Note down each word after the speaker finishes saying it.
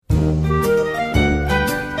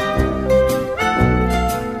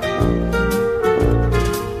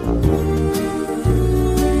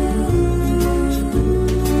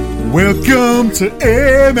Welcome to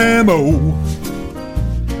MMO,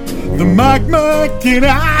 the Mike and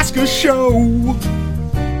Oscar show.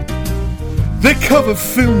 They cover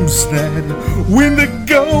films that win the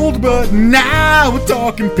gold, but now we're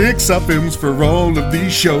talking Pixar films for all of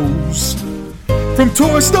these shows. From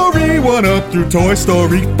Toy Story 1 up through Toy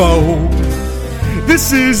Story 4.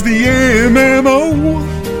 This is the MMO,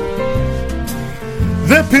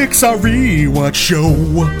 the Pixar Rewatch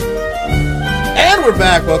Show. And we're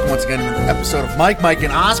back. Welcome once again to another episode of Mike,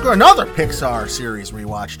 and Oscar, another Pixar series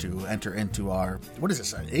rewatch to enter into our, what is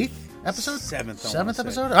this, 8th episode? Seventh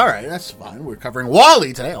episode? All right, that's fine. We're covering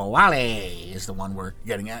WALL-E today. Oh, WALL-E is the one we're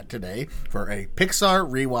getting at today for a Pixar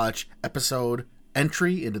rewatch episode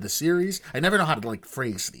entry into the series. I never know how to,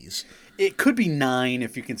 phrase these. It could be 9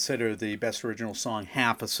 if you consider the Best Original Song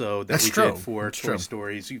half-episode that did for Toy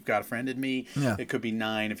Stories. You've Got a Friend in Me. Yeah. It could be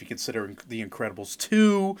 9 if you consider The Incredibles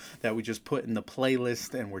 2 that we just put in the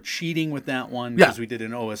playlist, and we're cheating with that one because we did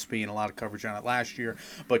an OSB and a lot of coverage on it last year.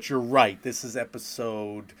 But you're right. This is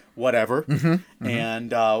episode whatever.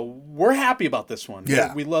 And we're happy about this one.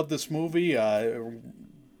 Yeah. We love this movie.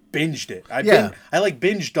 Binged it. I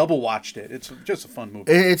binge double watched it. It's just a fun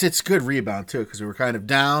movie. It's good rebound too, because we were kind of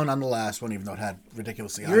down on the last one, even though it had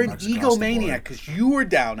ridiculously high marks. You're an egomaniac because you were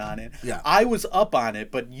down on it. Yeah, I was up on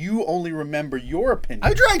it, but you only remember your opinion.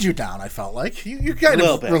 I dragged you down. I felt like you kind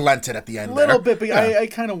of relented at the end. A little bit, but I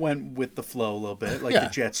kind of went with the flow a little bit, like the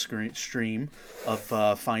jet stream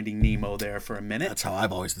of Finding Nemo there for a minute. That's how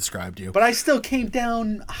I've always described you. But I still came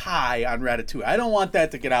down high on Ratatouille. I don't want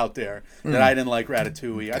that to get out there that I didn't like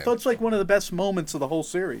Ratatouille. Okay. I thought it's like one of the best moments of the whole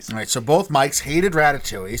series. All right, so both Mikes hated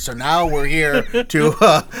Ratatouille, so now we're here to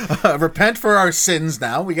repent for our sins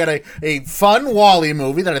now. We got a fun WALL-E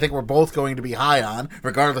movie that I think we're both going to be high on,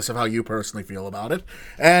 regardless of how you personally feel about it.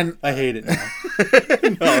 And I hate it now.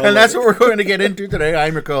 And that's what we're going to get into today.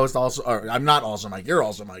 I'm your co-host, I'm not also Mike. You're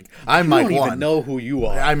also Mike. I'm Mike 1. You don't even know who you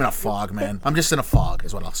are. I'm in a fog, man. I'm just in a fog,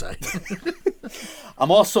 is what I'll say. I'm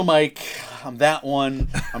also Mike. I'm that one.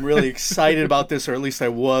 I'm really excited about this, or at least I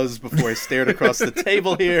was before I stared across the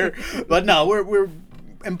table here. But no, we're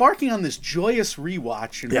embarking on this joyous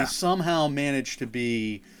rewatch, and we somehow managed to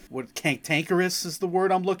be what cantankerous is the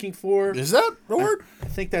word I'm looking for. Is that the word? I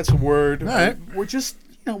think that's a word. All right. We're just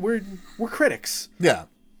we're critics. Yeah,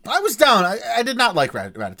 I was down. I did not like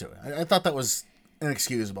Ratatouille. I thought that was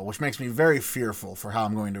inexcusable, which makes me very fearful for how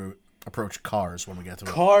I'm going to approach Cars when we get to it.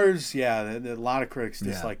 Cars, a lot of critics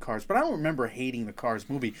dislike Cars, but I don't remember hating the Cars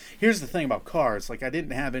movie. Here's the thing about Cars, I didn't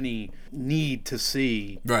have any need to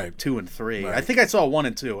see 2 and 3. Right. I think I saw 1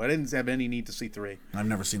 and 2. I didn't have any need to see 3. I've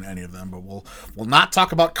never seen any of them, but we'll not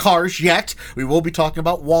talk about Cars yet. We will be talking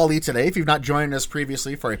about WALL-E today. If you've not joined us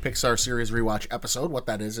previously for a Pixar series rewatch episode, what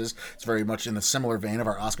that is it's very much in the similar vein of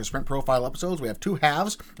our Oscar Sprint Profile episodes. We have 2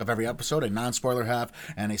 halves of every episode, a non-spoiler half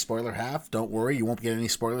and a spoiler half. Don't worry, you won't get any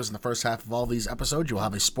spoilers in the first half of all these episodes. You'll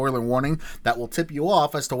have a spoiler warning that will tip you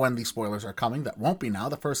off as to when these spoilers are coming. That won't be now.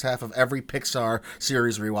 The first half of every Pixar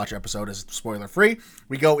series rewatch episode is spoiler free.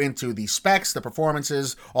 We go into the specs, the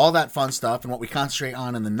performances, all that fun stuff, and what we concentrate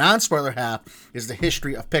on in the non-spoiler half is the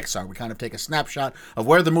history of Pixar. We kind of take a snapshot of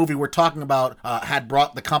where the movie we're talking about had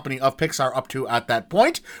brought the company of Pixar up to at that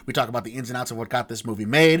point. We talk about the ins and outs of what got this movie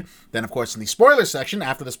made. Then, of course, in the spoiler section,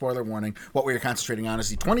 after the spoiler warning, what we are concentrating on is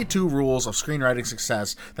the 22 rules of screenwriting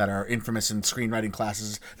success that are infamous in screenwriting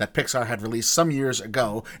classes that Pixar had released some years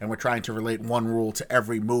ago, and we're trying to relate one rule to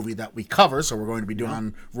every movie that we cover, so we're going to be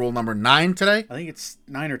doing rule number 9 today. I think it's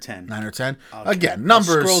 9 or 10. 9 or 10. Again,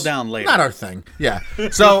 numbers. I'll scroll down later. Not our thing. Yeah.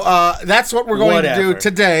 So that's what we're going to do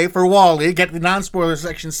today for WALL-E. Get the non-spoiler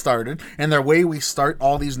section started, and the way we start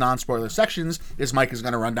all these non-spoiler sections is Mike is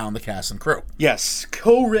going to run down the cast and crew. Yes.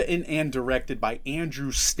 Co-written and directed by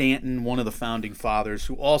Andrew Stanton, one of the founding fathers,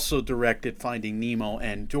 who also directed Finding Nemo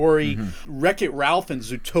and Dory. Wreck-It Ralph and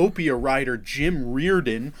Zootopia writer Jim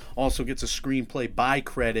Reardon also gets a screenplay by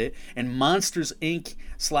credit, and Monsters, Inc.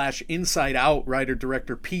 / Inside Out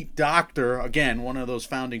writer-director Pete Docter, again, one of those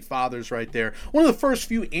founding fathers right there, one of the first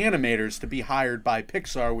few animators to be hired by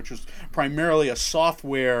Pixar, which was primarily a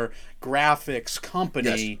software graphics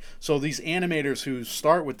company. Yes. So these animators who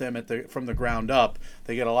start with them from the ground up,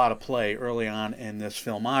 they get a lot of play early on in this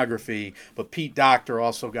filmography. But Pete Docter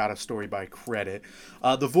also got a story by credit.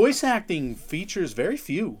 The voice acting features very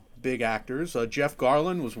few big actors. Jeff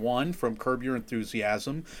Garlin was one from Curb Your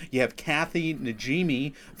Enthusiasm. You have Kathy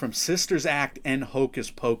Najimy from Sisters Act and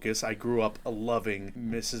Hocus Pocus. I grew up loving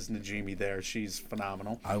Mrs. Najimy there. She's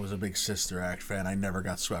phenomenal. I was a big Sister Act fan. I never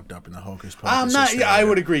got swept up in the Hocus Pocus. I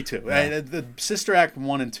would agree too. Yeah. The Sister Act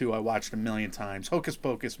 1 and 2 I watched a million times. Hocus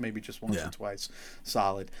Pocus maybe just once or twice.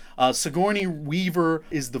 Solid. Sigourney Weaver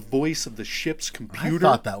is the voice of the ship's computer. I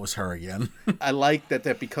thought that was her again. I like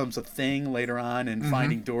that becomes a thing later on in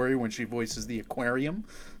Finding Dory when she voices the aquarium.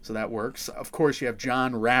 So that works. Of course, you have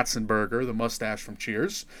John Ratzenberger, the mustache from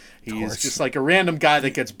Cheers. He is just like a random guy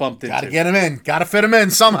that gets bumped into. Gotta get him in. Gotta fit him in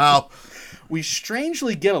somehow. We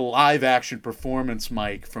strangely get a live-action performance,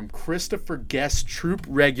 Mike, from Christopher Guest, troop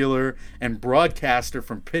regular and broadcaster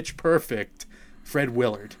from Pitch Perfect, Fred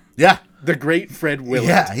Willard. Yeah. The great Fred Willard.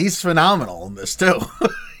 Yeah, he's phenomenal in this, too.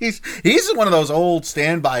 He's one of those old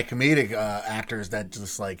standby comedic actors that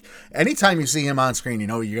just, like, anytime you see him on screen, you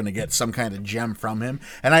know you're going to get some kind of gem from him.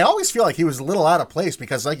 And I always feel like he was a little out of place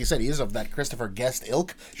because, like you said, he is of that Christopher Guest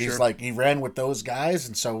ilk. He's like, he ran with those guys,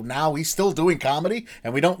 and so now he's still doing comedy,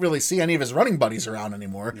 and we don't really see any of his running buddies around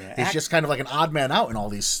anymore. Yeah, he's just kind of like an odd man out in all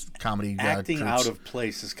these comedy acting out of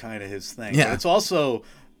place is kind of his thing. Yeah. But it's also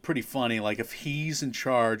pretty funny, like if he's in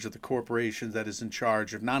charge of the corporation that is in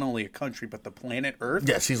charge of not only a country but the planet Earth.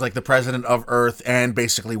 Yes, he's like the president of Earth and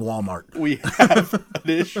basically Walmart. We have an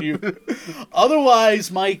issue. Otherwise,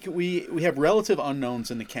 Mike, we have relative unknowns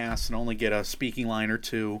in the cast and only get a speaking line or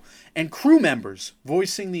two, and crew members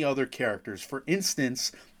voicing the other characters. For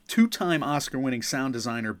instance, 2-time Oscar-winning sound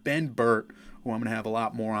designer Ben Burt, who I'm going to have a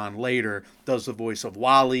lot more on later, does the voice of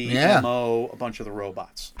Wally, Mo, a bunch of the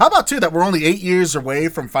robots. How about, too, that we're only 8 years away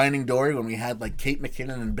from Finding Dory when we had, like, Kate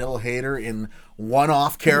McKinnon and Bill Hader in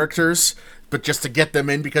one-off characters, but just to get them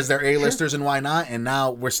in because they're A-listers and why not? And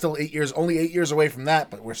now we're still only 8 years away from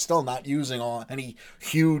that, but we're still not using any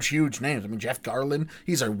huge names. I mean, Jeff Garlin,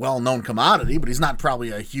 he's a well-known commodity, but he's not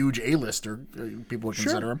probably a huge A-lister. People would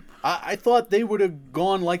consider him. I thought they would have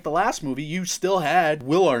gone like the last movie. You still had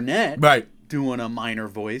Will Arnett. Right. Doing a minor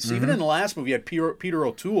voice. Even in the last movie, you had Peter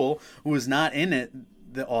O'Toole, who was not in it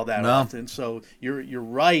all that often. So you're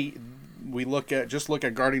right. We look at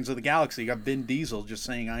Guardians of the Galaxy. You got Vin Diesel just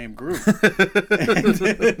saying "I am Groot,"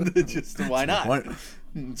 and just why not?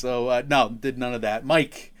 So no, did none of that.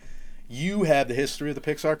 Mike, you have the history of the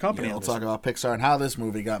Pixar company. Yeah, we'll talk about Pixar and how this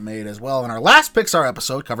movie got made as well. In our last Pixar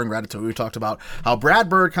episode covering Ratatouille, we talked about how Brad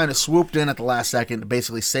Bird kind of swooped in at the last second to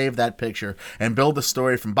basically save that picture and build the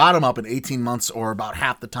story from bottom up in 18 months, or about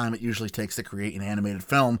half the time it usually takes to create an animated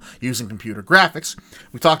film using computer graphics.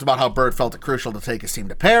 We talked about how Bird felt it crucial to take his team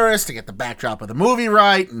to Paris to get the backdrop of the movie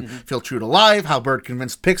right and feel true to life, how Bird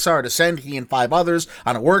convinced Pixar to send he and 5 others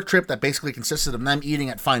on a work trip that basically consisted of them eating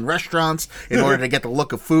at fine restaurants in order to get the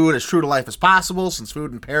look of food as true to life as possible, since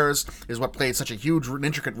food in Paris is what played such a huge and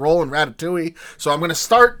intricate role in Ratatouille. So I'm going to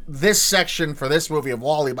start this section for this movie of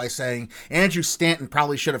WALL-E by saying Andrew Stanton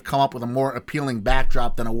probably should have come up with a more appealing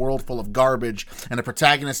backdrop than a world full of garbage and a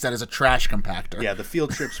protagonist that is a trash compactor. Yeah, the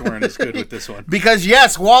field trips weren't as good with this one. Because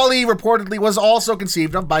yes, WALL-E reportedly was also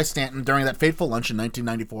conceived of by Stanton during that fateful lunch in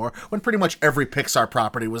 1994 when pretty much every Pixar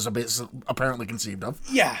property was apparently conceived of.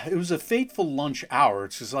 Yeah, it was a fateful lunch hour.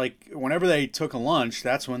 It's just like whenever they took a lunch,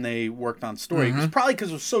 that's when they worked on story. It was probably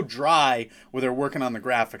because it was so dry where they're working on the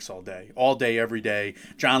graphics all day, every day.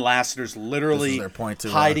 John Lasseter's literally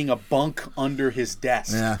hiding a bunk under his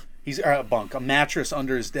desk. Yeah. He's a mattress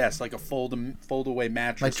under his desk, like a fold away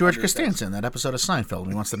mattress. Like George Costanza in that episode of Seinfeld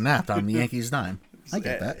when he wants to nap on the Yankees' dime. I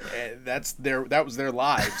get that. That was their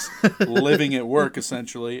lives, living at work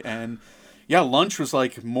essentially, and. Yeah, lunch was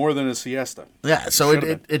like more than a siesta. Yeah, so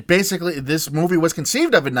it basically, this movie was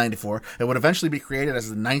conceived of in 94. It would eventually be created as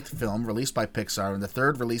the 9th film released by Pixar and the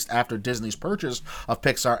 3rd released after Disney's purchase of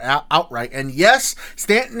Pixar outright. And yes,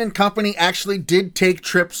 Stanton and company actually did take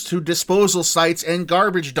trips to disposal sites and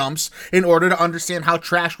garbage dumps in order to understand how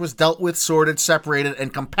trash was dealt with, sorted, separated,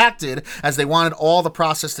 and compacted, as they wanted all the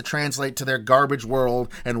process to translate to their garbage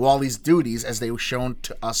world and WALL-E's duties as they were shown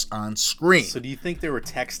to us on screen. So do you think they were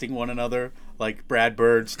texting one another? Like Brad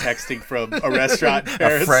Bird's texting from a restaurant in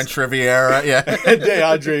Paris. A French Riviera, yeah. And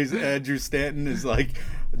Andrew Stanton is like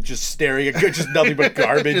just staring at just nothing but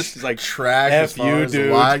garbage. He's like, trash. F you,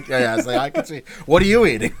 dude. Yeah, it's like, I can see. What are you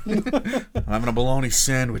eating? I'm having a bologna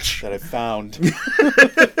sandwich. That I found.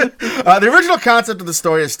 The original concept of the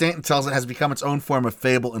story, as Stanton tells it, has become its own form of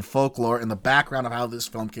fable and folklore in the background of how this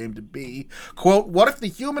film came to be. Quote, what if the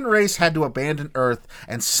human race had to abandon Earth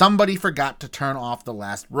and somebody forgot to turn off the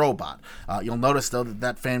last robot? You'll notice, though,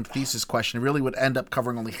 that fan thesis question really would end up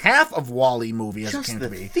covering only half of WALL-E movie as it came to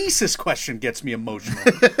be. The thesis question gets me emotional.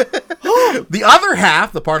 The other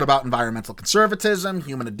half, the part about environmental conservatism,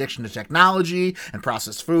 human addiction to technology, and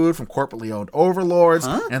processed food from corporately owned overlords,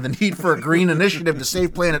 and the need for a green initiative to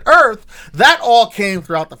save planet Earth, that all came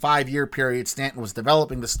throughout the 5-year period Stanton was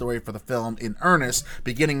developing the story for the film in earnest,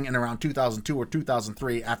 beginning in around 2002 or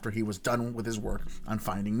 2003 after he was done with his work on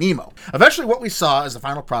Finding Nemo. Eventually, what we saw as the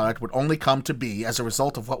final product would only come to be as a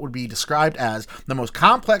result of what would be described as the most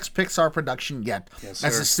complex Pixar production yet, as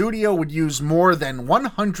the studio would use more than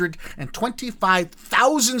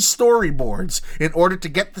 125,000 storyboards in order to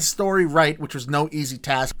get the story right, which was no easy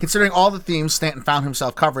task, considering all the themes Stanton found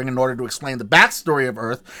himself covering in order to explain the backstory of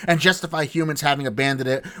Earth and justify humans having abandoned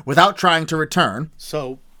it without trying to return.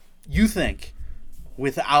 So, you think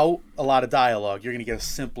without a lot of dialogue, you're going to get a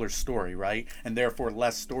simpler story, right? And therefore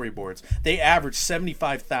less storyboards. They average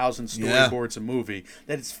 75,000 storyboards a movie.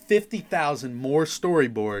 That is 50,000 more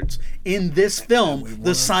storyboards in this film,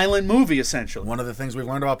 the silent movie, essentially. One of the things we've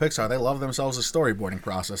learned about Pixar, they love themselves a storyboarding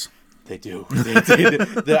process. They do.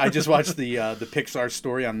 I just watched the Pixar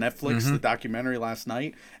story on Netflix, the documentary last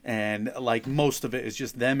night, and like most of it is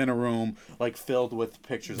just them in a room, like filled with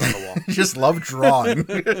pictures on the wall. Just love drawing.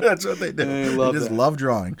 That's what they do. They just love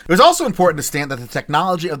drawing. It was also important to state that the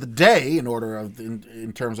technology of the day,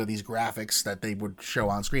 in terms of these graphics that they would show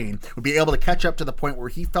on screen, would be able to catch up to the point where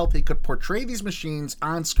he felt he could portray these machines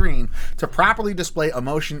on screen to properly display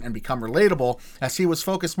emotion and become relatable, as he was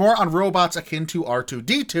focused more on robots akin to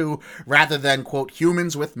R2-D2 rather than, quote,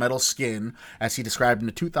 humans with metal skin, as he described in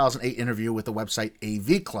a 2008 interview with the website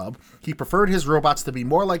AV Club. He preferred his robots to be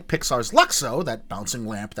more like Pixar's Luxo, that bouncing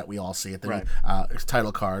lamp that we all see at the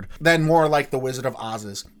title card, than more like the Wizard of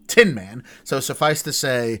Oz's Tin Man. So suffice to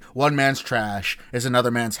say, one man's trash is another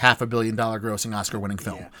man's $500 million grossing Oscar-winning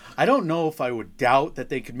film. Yeah. I don't know if I would doubt that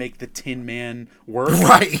they could make the Tin Man work.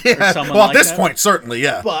 Right, yeah. Well, at this point, certainly,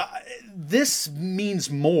 yeah. But this means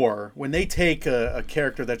more when they take a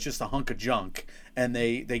character that's just a hunk of junk and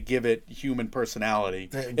they give it human personality.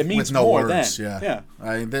 It means with no more words, then.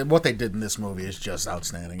 Yeah. What they did in this movie is just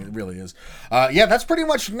outstanding. It really is. That's pretty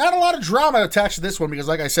much not a lot of drama attached to this one because,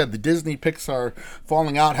 like I said, the Disney-Pixar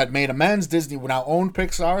falling out had made amends. Disney now owned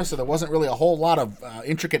Pixar, so there wasn't really a whole lot of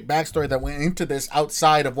intricate backstory that went into this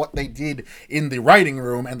outside of what they did in the writing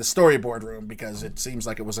room and the storyboard room, because it seems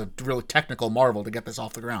like it was a really technical marvel to get this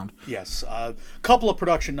off the ground. Yes. A couple of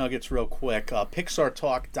production nuggets real quick.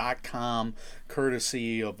 PixarTalk.com,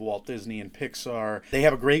 courtesy of Walt Disney and Pixar. They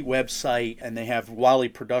have a great website, and they have Wall-E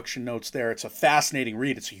production notes there. It's a fascinating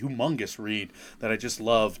read. It's a humongous read that I just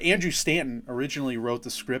love. Andrew Stanton originally wrote the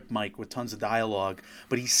script, Mike, with tons of dialogue,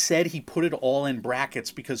 but he said he put it all in brackets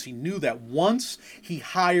because he knew that once he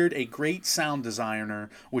hired a great sound designer,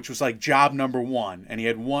 which was like job number one, and he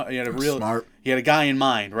had a guy in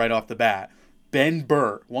mind right off the bat. Ben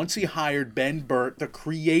Burtt. Once he hired Ben Burtt, the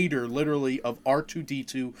creator, literally, of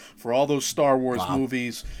R2-D2 for all those Star Wars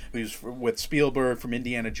movies. He was with Spielberg from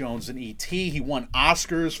Indiana Jones and E.T. He won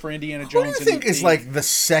Oscars for Indiana Jones and E.T. Who do you think is like the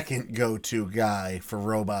second go-to guy for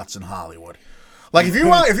robots in Hollywood? Like if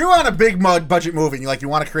you're on a big budget movie and you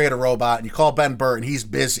want to create a robot and you call Ben Burtt and he's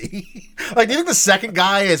busy, like do you think the second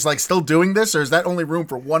guy is like still doing this, or is that only room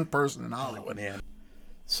for one person in Hollywood? Man.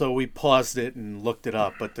 So we paused it and looked it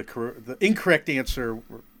up, but the correct answer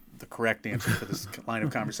for this line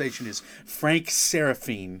of conversation is Frank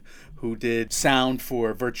Serafine, who did sound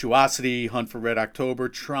for Virtuosity, Hunt for Red October,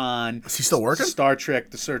 Tron. Is he still working? Star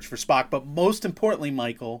Trek, The Search for Spock. But most importantly,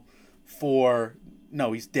 Michael,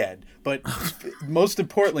 no, he's dead. But most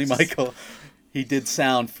importantly, Michael, he did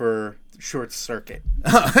sound for Short Circuit,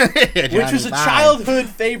 which was a childhood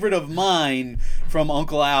favorite of mine from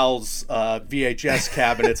Uncle Al's VHS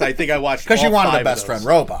cabinets. I think I watched because you wanted a best friend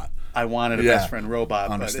robot. I wanted a best friend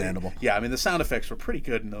robot. Understandable. But the sound effects were pretty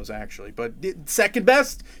good in those, actually. But second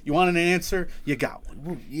best, you wanted an answer, you got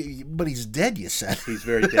one. But he's dead, you said. He's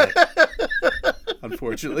very dead.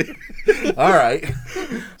 Unfortunately. All right.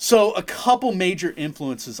 So a couple major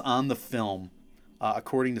influences on the film.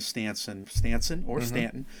 According to Stanton,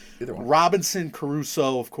 either one. Robinson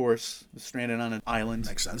Crusoe, of course, stranded on an island.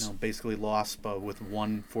 Makes sense. Basically lost with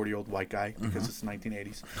one 40-year-old white guy because it's the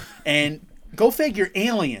 1980s. And go figure,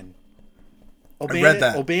 Alien. I read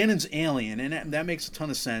that. O'Bannon's Alien, and that makes a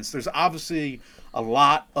ton of sense. There's obviously a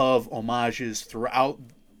lot of homages throughout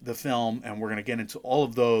the film, and we're going to get into all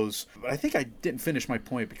of those. But I think I didn't finish my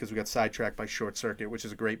point because we got sidetracked by Short Circuit, which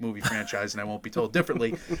is a great movie franchise, and I won't be told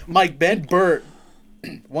differently. Mike, Ben Burtt,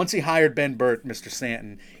 once he hired Ben Burtt, Mr.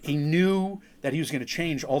 Stanton, he knew that he was going to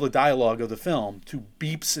change all the dialogue of the film to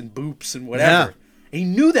beeps and boops and whatever. He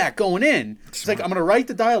knew that going in. It's like, I'm going to write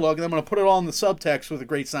the dialogue and I'm going to put it all in the subtext with a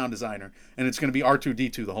great sound designer. And it's going to be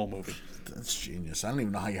R2-D2 the whole movie. That's genius. I don't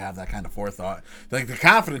even know how you have that kind of forethought. Like, the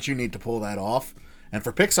confidence you need to pull that off. And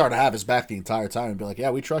for Pixar to have his back the entire time and be like,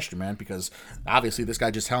 yeah, we trust you, man, because obviously this guy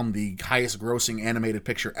just helmed the highest grossing animated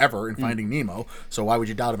picture ever in Finding Nemo, so why would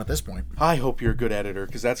you doubt him at this point? I hope you're a good editor,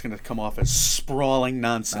 because that's going to come off as sprawling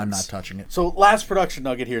nonsense. I'm not touching it. So, last production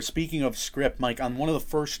nugget here. Speaking of script, Mike, on one of the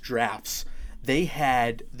first drafts, they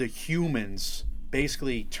had the humans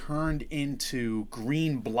basically turned into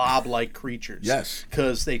green blob-like creatures. Yes.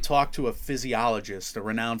 Because they talked to a physiologist, a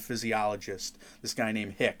renowned physiologist, this guy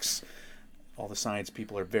named Hicks. All the science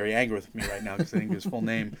people are very angry with me right now because I didn't give his full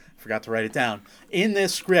name. I forgot to write it down. In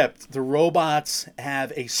this script, the robots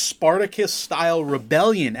have a Spartacus-style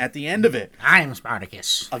rebellion at the end of it. I'm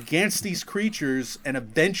Spartacus. Against these creatures, and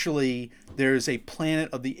eventually there's a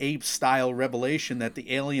Planet of the Apes-style revelation that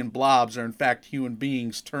the alien blobs are in fact human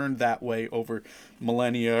beings turned that way over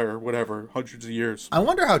millennia or whatever, hundreds of years. I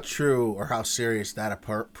wonder how true or how serious that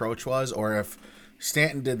approach was, or if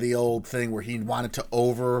Stanton did the old thing where he wanted to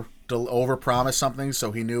over-promise something,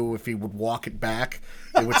 so he knew if he would walk it back,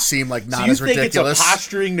 it would seem like not as ridiculous. It's a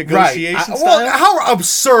posturing negotiation style? Well, how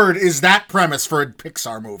absurd is that premise for a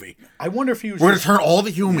Pixar movie? I wonder if he was... We're going to turn all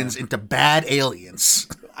the humans into bad aliens.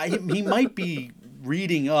 He might be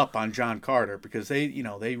reading up on John Carter, because they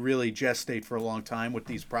really gestate for a long time with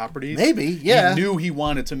these properties. Maybe, yeah. He knew he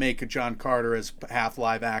wanted to make a John Carter as half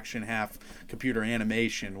live action, half computer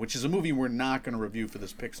animation, which is a movie we're not going to review for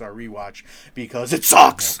this Pixar rewatch because it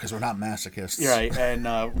sucks. Because we're not masochists. Right, and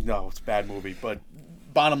no, it's a bad movie. But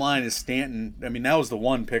bottom line is Stanton, I mean, that was the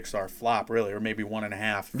one Pixar flop, really, or maybe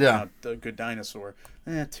 1.5. Yeah. The Good Dinosaur.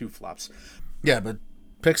 2 flops. Yeah, but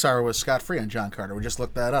Pixar was scot-free on John Carter. We just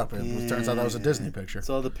looked that up. It turns out that was a Disney picture. It's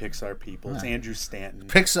all the Pixar people. It's Andrew Stanton.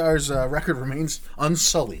 Pixar's record remains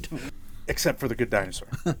unsullied. Except for The Good Dinosaur.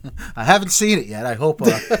 I haven't seen it yet. I hope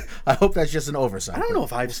that's just an oversight. I don't know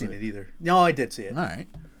if I've seen it either. No, I did see it. All right.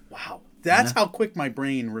 Wow. That's how quick my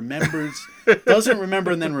brain remembers, doesn't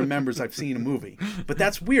remember, and then remembers I've seen a movie. But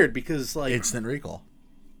that's weird because, like... Instant recall.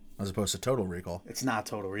 As opposed to total recall. It's not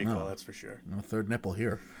Total Recall, that's for sure. No third nipple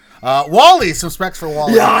here. WALL-E, some specs for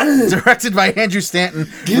WALL-E. Yeah. Directed by Andrew Stanton.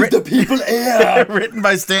 Give the people air. Written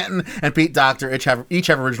by Stanton and Pete Docter. Each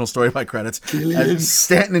have original story by credits.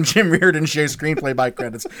 Stanton and Jim Reardon share screenplay by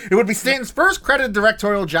credits. It would be Stanton's first credited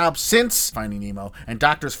directorial job since Finding Nemo, and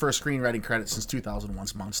Docter's first screenwriting credit since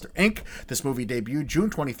 2001's Monster, Inc. This movie debuted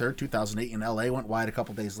June 23rd, 2008 in LA, went wide a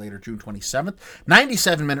couple days later, June 27th.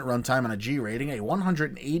 97-minute runtime on a G rating, a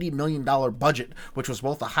 $180 million budget, which was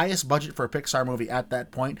both the highest budget for a Pixar movie at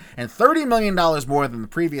that point, and $30 million more than the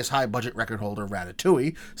previous high-budget record holder,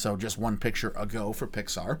 Ratatouille, so just one picture ago for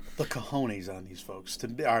Pixar. The cojones on these folks.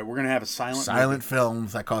 All right, we're going to have a silent film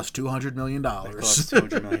that cost $200 million. That cost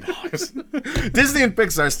 $200 million. Disney and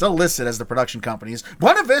Pixar are still listed as the production companies.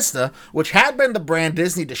 Buena Vista, which had been the brand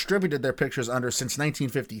Disney distributed their pictures under since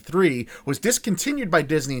 1953, was discontinued by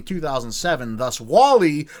Disney in 2007. Thus,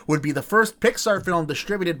 WALL-E would be the first Pixar film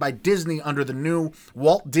distributed by Disney under the new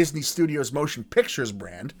Walt Disney Studios Motion Pictures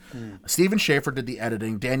brand. Steven Schaefer did the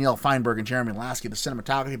editing, Danielle Feinberg and Jeremy Lasky the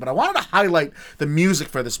cinematography, but I wanted to highlight the music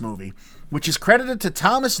for this movie, which is credited to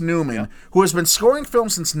Thomas Newman, who has been scoring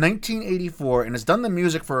films since 1984 and has done the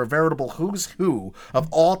music for a veritable who's who of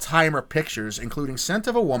all-timer pictures, including Scent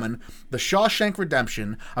of a Woman, The Shawshank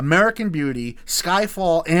Redemption, American Beauty,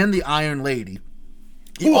 Skyfall, and The Iron Lady.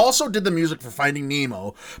 He also did the music for Finding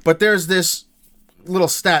Nemo, but there's this little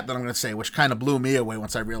stat that I'm going to say, which kind of blew me away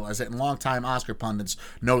once I realized it, and longtime Oscar pundits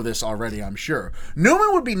know this already, I'm sure.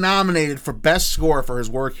 Newman would be nominated for Best Score for his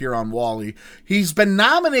work here on WALL-E. He's been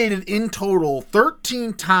nominated in total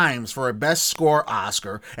 13 times for a Best Score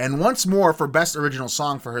Oscar, and once more for Best Original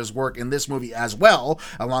Song for his work in this movie as well,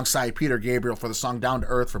 alongside Peter Gabriel for the song Down to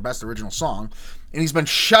Earth for Best Original Song, and he's been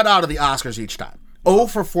shut out of the Oscars each time. 0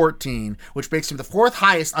 for 14, which makes him the 4th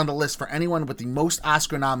highest on the list for anyone with the most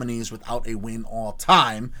Oscar nominees without a win all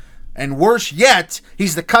time. And worse yet,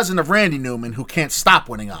 he's the cousin of Randy Newman, who can't stop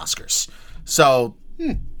winning Oscars. So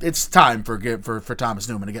it's time for Thomas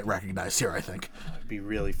Newman to get recognized here, I think. It'd be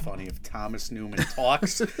really funny if Thomas Newman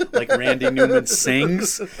talks like Randy Newman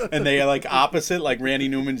sings, and they are like opposite, like Randy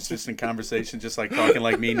Newman's just in conversation, just like talking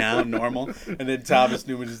like me now, normal, and then Thomas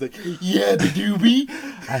Newman is like, yeah, the doobie.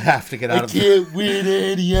 I have to get out of I can't win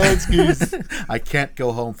any Oscars. I can't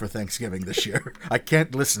go home for Thanksgiving this year. I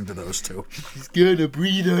can't listen to those two. He's gonna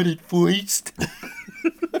breathe on it first.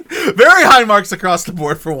 Very high marks across the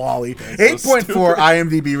board for WALL-E. 8.4 stupid.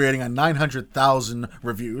 IMDb rating on 900,000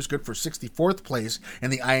 reviews. Good for 64th place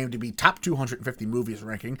in the IMDb top 250 movies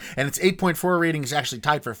ranking. And its 8.4 rating is actually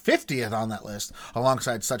tied for 50th on that list,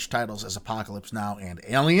 alongside such titles as Apocalypse Now and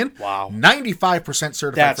Alien. Wow. 95%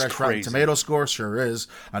 certified That's fresh Rotten crazy. Tomato score, sure is.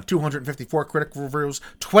 On 254 critic reviews,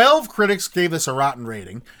 12 critics gave this a rotten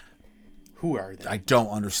rating. Who are they? I don't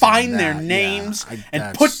understand Find that. their Yeah, names and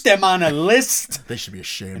that's- put them on a list, They should be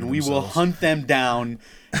ashamed and of we will themselves. hunt them down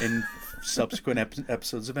in subsequent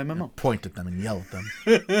episodes of MMO. Point at them and yell at them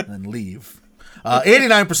and then leave.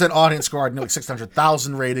 89% audience score, nearly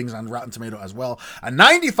 600,000 ratings on Rotten Tomato as well. A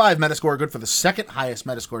 95 Metascore, good for the second highest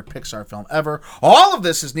Metascored Pixar film ever. All of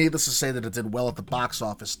this is needless to say that it did well at the box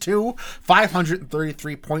office too.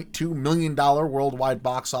 $533.2 million worldwide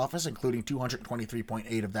box office, including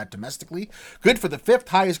 223.8 of that domestically. Good for the fifth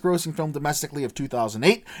highest grossing film domestically of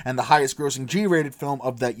 2008 and the highest grossing G-rated film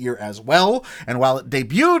of that year as well. And while it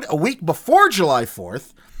debuted a week before July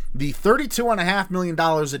 4th, the $32.5 million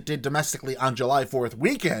it did domestically on July 4th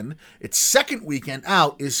weekend, its second weekend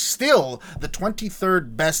out, is still the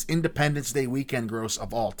 23rd best Independence Day weekend gross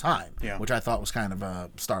of all time, which I thought was kind of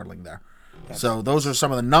startling there. So those are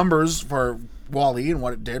some of the numbers for WALL-E and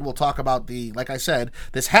what it did. We'll talk about like I said,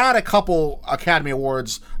 this had a couple Academy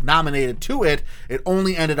Awards nominated to it. It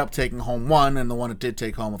only ended up taking home one, and the one it did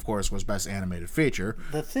take home, of course, was Best Animated Feature.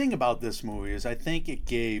 The thing about this movie is I think it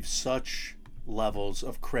gave such levels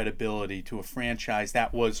of credibility to a franchise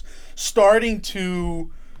that was starting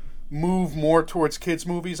to move more towards kids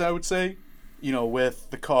movies, I would say,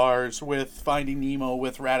 with the Cars, with Finding Nemo,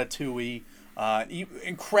 with Ratatouille,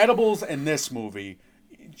 Incredibles, and this movie.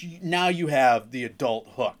 Now you have the adult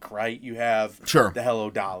hook, right? You have the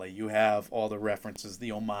Hello Dolly, you have all the references,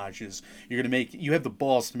 the homages. You have the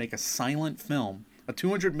balls to make a silent film, a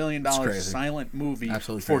 $200 million silent movie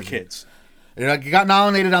for kids. It got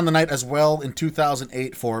nominated on the night as well in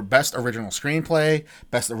 2008 for Best Original Screenplay,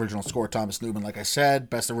 Best Original Score, Thomas Newman, like I said,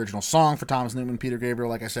 Best Original Song for Thomas Newman, Peter Gabriel,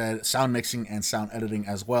 like I said, Sound Mixing and Sound Editing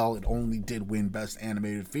as well. It only did win Best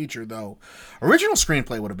Animated Feature, though. Original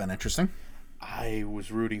Screenplay would have been interesting. I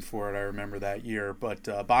was rooting for it. I remember that year. But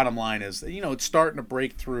bottom line is, it's starting to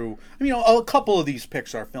break through. A couple of these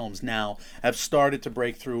Pixar films now have started to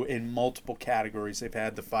break through in multiple categories. They've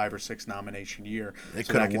had the 5 or 6 nomination year. They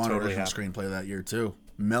could have won original screenplay that year, too.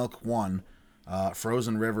 Milk won.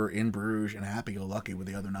 Frozen River, In Bruges, and Happy Go Lucky were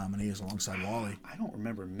the other nominees alongside WALL-E. I don't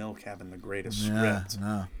remember Milk having the greatest script.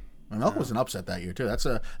 No. Milk was an upset that year, too.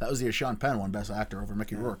 That was the year Sean Penn won Best Actor over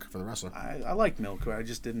Mickey Rourke for The Wrestler. I liked Milk. I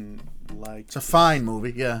just didn't like... It's a fine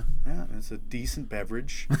movie, yeah. Yeah, it's a decent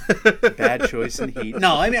beverage. Bad choice in heat.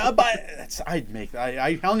 No, I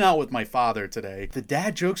hung out with my father today. The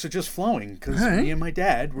dad jokes are just flowing because me and my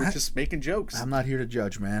dad were just making jokes. I'm not here to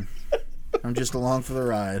judge, man. I'm just along for the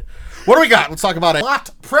ride. What do we got? Let's talk about a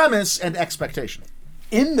plot, premise, and expectation.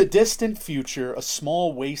 In the distant future, a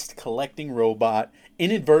small waste collecting robot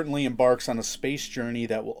inadvertently embarks on a space journey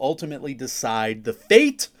that will ultimately decide the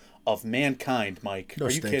fate of mankind, Mike. No Are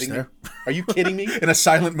you stakes kidding there. me? Are you kidding me? In a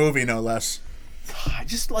silent movie, no less.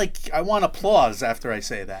 I want applause after I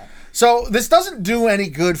say that. So this doesn't do any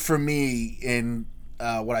good for me in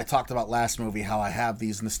what I talked about last movie, how I have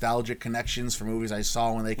these nostalgic connections for movies I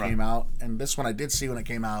saw when they came out. And this one I did see when it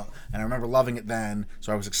came out, and I remember loving it then,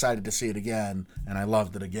 so I was excited to see it again, and I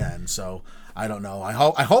loved it again. So I don't know. I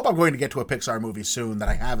hope I'm going to get to a Pixar movie soon that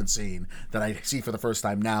I haven't seen, that I see for the first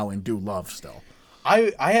time now and do love still.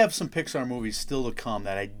 I have some Pixar movies still to come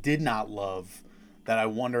that I did not love, that I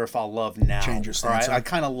wonder if I'll love now. Change your stance. I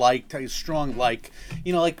kind of liked, a strong like,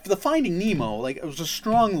 like the Finding Nemo, it was a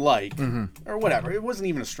strong like, or whatever. It wasn't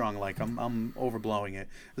even a strong like. I'm overblowing it.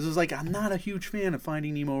 This was I'm not a huge fan of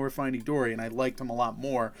Finding Nemo or Finding Dory, and I liked them a lot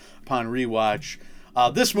more upon rewatch.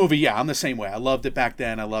 This movie, I'm the same way. I loved it back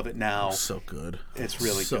then. I love it now. So good. It's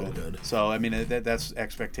really so good. So, that's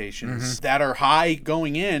expectations that are high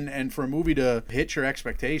going in, and for a movie to hit your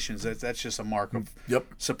expectations, that's just a mark of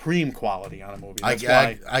supreme quality on a movie. That's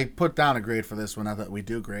why I put down a grade for this one. Not that we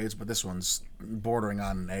do grades, but this one's bordering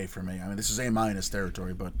on an A for me. I mean, this is A-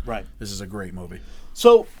 territory, but this is a great movie.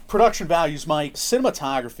 So, production values, Mike.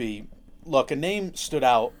 Cinematography. Look, a name stood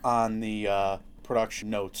out on the production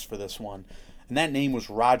notes for this one. And that name was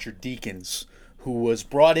Roger Deakins, who was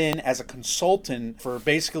brought in as a consultant for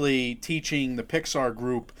basically teaching the Pixar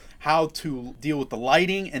group how to deal with the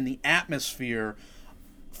lighting and the atmosphere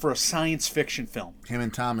for a science fiction film. Him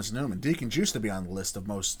and Thomas Newman. Deakins used to be on the list of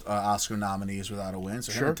most Oscar nominees without a win.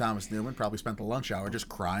 So him and Thomas Newman probably spent the lunch hour just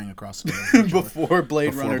crying across the before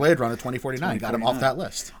Blade Runner 2049 got him off that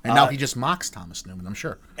list. And now he just mocks Thomas Newman, I'm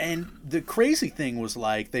sure. And the crazy thing was,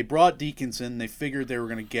 like, they brought Deakins in. They figured they were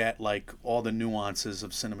going to get, like, all the nuances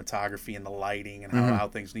of cinematography and the lighting and how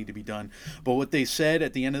things need to be done. But what they said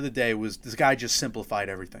at the end of the day was this guy just simplified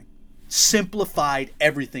everything. Simplified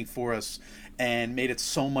everything for us. And made it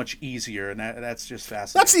so much easier, and that's just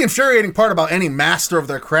fascinating. That's the infuriating part about any master of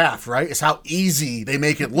their craft, right? Is how easy they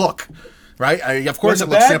make it look, right? Of course, when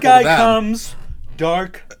it looks simple to them. The bad guy comes,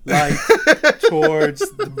 dark light towards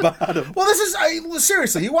the bottom. Well,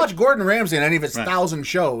 seriously. You watch Gordon Ramsay in any of his 1,000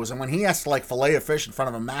 shows, and when he has to like fillet a fish in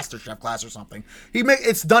front of a MasterChef class or something,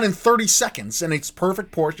 it's done in 30 seconds, and it's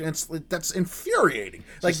perfect portion. That's infuriating.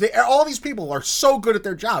 Like all these people are so good at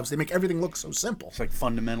their jobs, they make everything look so simple. It's like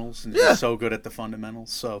fundamentals, and they're so good at the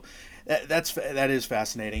fundamentals. So that is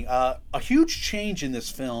fascinating. A huge change in this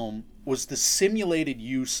film was the simulated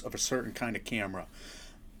use of a certain kind of camera.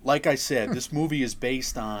 Like I said, this movie is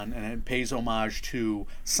based on, and it pays homage to,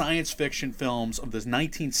 science fiction films of the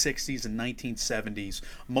 1960s and 1970s.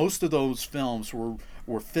 Most of those films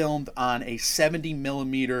were filmed on a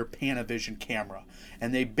 70mm Panavision camera.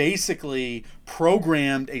 And they basically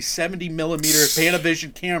programmed a 70mm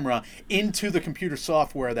Panavision camera into the computer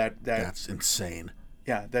software That's insane.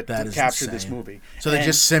 Yeah, that captured insane. This movie. So they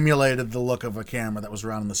just simulated the look of a camera that was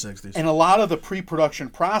around in the 60s. And a lot of the pre-production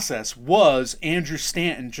process was Andrew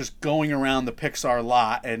Stanton just going around the Pixar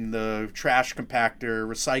lot and the trash compactor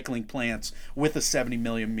recycling plants with a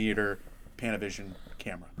 70mm Panavision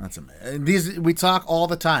camera. That's amazing. We talk all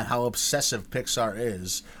the time how obsessive Pixar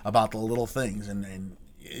is about the little things, and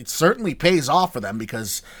it certainly pays off for them,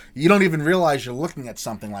 because you don't even realize you're looking at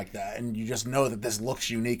something like that, and you just know that this looks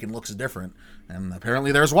unique and looks different, and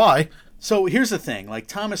apparently there's why. So here's the thing, like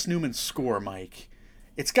Thomas Newman's score, Mike,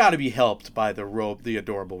 it's got to be helped by the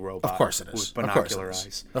adorable robot. Of course it is. With binocular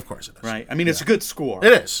eyes. Of course it is. Right? I mean, it's a good score.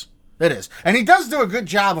 It is. It is. And he does do a good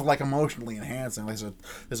job of, like, emotionally enhancing.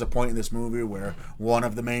 There's a point in this movie where one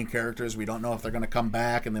of the main characters, we don't know if they're going to come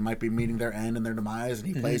back, and they might be meeting their end and their demise, and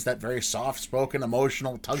he plays that very soft-spoken,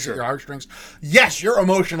 emotional, tugs at your heartstrings. Yes, your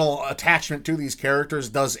emotional attachment to these characters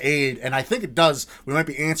does aid, and I think it does. We might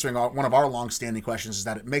be answering one of our long-standing questions, is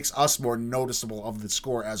that it makes us more noticeable of the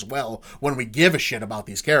score as well when we give a shit about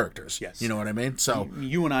these characters. Yes. You know what I mean? So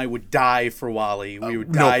you and I would die for Wally. We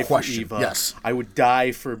would die for Eva. Yes. I would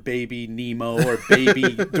die for Baby Nemo or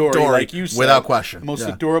Baby Dory, like you said. Without question. The most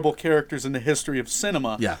adorable characters in the history of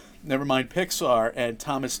cinema. Yeah. Never mind Pixar. And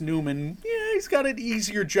Thomas Newman, he's got an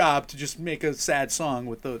easier job to just make a sad song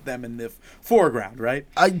with them in the foreground, right?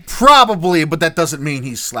 Probably, but that doesn't mean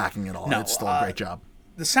he's slacking at all. No, it's still a great job.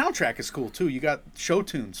 The soundtrack is cool, too. You got show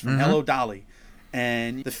tunes from Hello Dolly.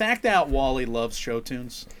 And the fact that Wally loves show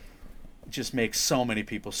tunes just makes so many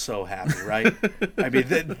people so happy, right? I mean,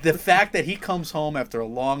 the fact that he comes home after a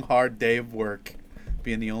long, hard day of work,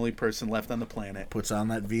 being the only person left on the planet, puts on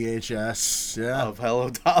that VHS, of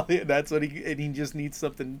Hello Dolly, and that's what he just needs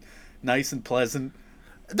something nice and pleasant.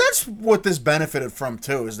 That's what this benefited from,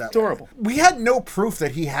 too, is that adorable. We had no proof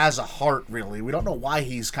that he has a heart, really. We don't know why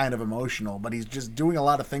he's kind of emotional, but he's just doing a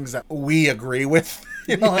lot of things that we agree with.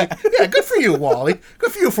 You know, good for you, Wally.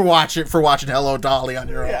 Good for you for watching Hello Dolly on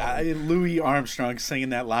your own. Yeah, Louis Armstrong singing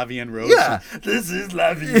that La Vie en Rose. Yeah. This is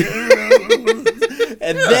La Vie en Rose.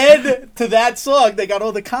 And then, to that song, they got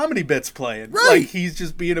all the comedy bits playing. Right. Like, he's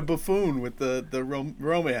just being a buffoon with the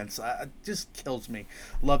romance. It just kills me.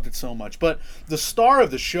 Loved it so much. But the star of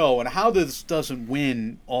the show, and how this doesn't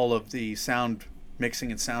win all of the sound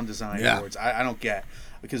mixing and sound design awards, I don't get.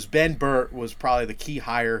 Because Ben Burtt was probably the key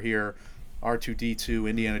hire here. R2-D2,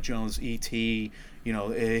 Indiana Jones, E.T.,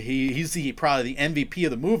 he's probably the MVP of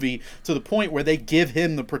the movie, to the point where they give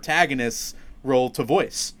him the protagonist's role to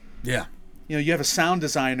voice. Yeah. You have a sound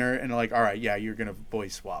designer, and they're like, all right, yeah, you're going to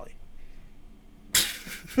voice Wally.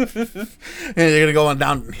 And they're going to go on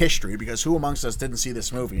down in history, because who amongst us didn't see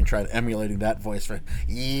this movie and tried emulating that voice for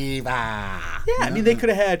Eva? Yeah, I mean, they could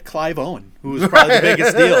have had Clive Owen, who was probably the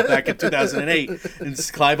biggest deal back in 2008. And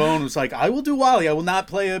Clive Owen was like, I will do Wally. I will not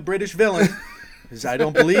play a British villain. Because I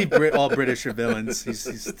don't believe all British are villains.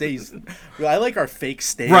 I like our fake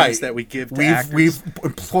stays that we give to actors. We've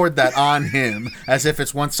implored that on him as if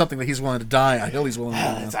it's something that he's willing to die on. Something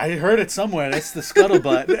to I heard it somewhere. That's the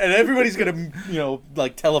scuttlebutt. And everybody's going to,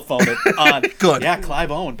 telephone it on. Good. Yeah,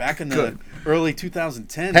 Clive Owen back in the early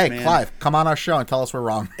 2010s, Hey, man. Clive, come on our show and tell us we're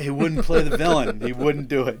wrong. He wouldn't play the villain. He wouldn't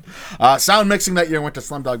do it. Sound mixing that year went to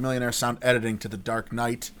Slumdog Millionaire. Sound editing to The Dark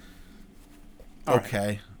Knight.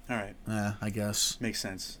 Okay. All right. I guess. Makes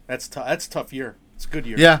sense. That's tough. That's a tough year. It's a good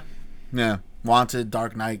year. Yeah. Wanted,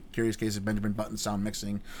 Dark Knight, Curious Case of Benjamin Button, sound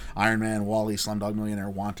mixing, Iron Man, Wall-E, Slumdog Millionaire,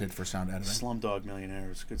 Wanted for sound editing. Slumdog Millionaire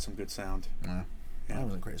was good. Some good sound. Yeah. I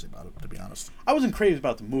wasn't crazy about it, to be honest. I wasn't crazy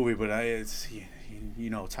about the movie, but it's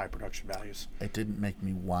high production values. It didn't make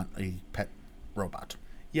me want a pet robot.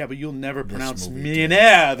 Yeah, but you'll never pronounce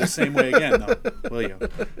millionaire the same way again, though, will you?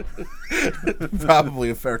 Probably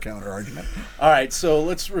a fair counter argument. All right, so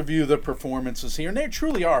let's review the performances here. And there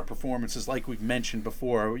truly are performances, like we've mentioned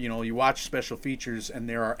before. You know, you watch special features, and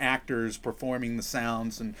there are actors performing the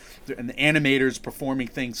sounds, and the animators performing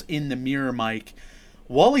things in the mirror mic.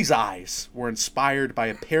 Wall-E's eyes were inspired by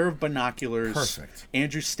a pair of binoculars. Perfect.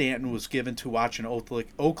 Andrew Stanton was given to watch an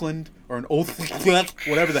Oakland,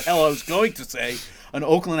 whatever the hell I was going to say, an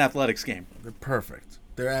Oakland Athletics game. They're perfect.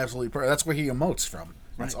 They're absolutely perfect. That's where he emotes from.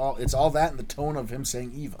 Right. It's all that in the tone of him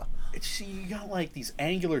saying Eva. You got like these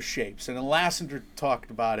angular shapes, and Lasseter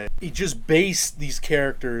talked about it. He just based these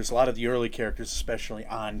characters, a lot of the early characters especially,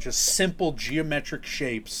 on just simple geometric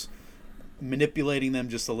shapes, manipulating them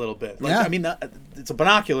just a little bit. Like, yeah. I mean, it's a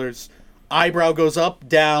binoculars. Eyebrow goes up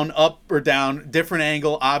or down, different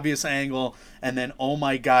angle, obvious angle, and then, oh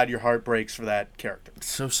my God, your heart breaks for that character. It's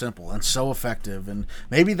so simple and so effective, and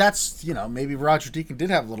maybe that's, maybe Roger Deakins did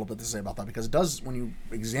have a little bit to say about that, because it does, when you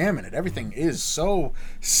examine it, everything is so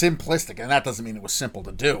simplistic, and that doesn't mean it was simple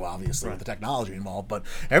to do, obviously, with the technology involved, but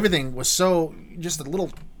everything was so, just a little,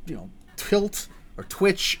 tilt or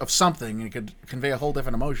twitch of something, and it could convey a whole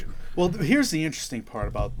different emotion. Well, here's the interesting part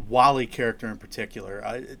about Wall-E character in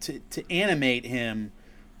particular. To animate him,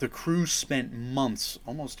 the crew spent months,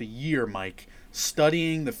 almost a year, Mike,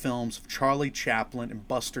 studying the films of Charlie Chaplin and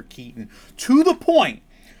Buster Keaton, to the point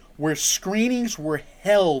where screenings were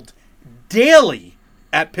held daily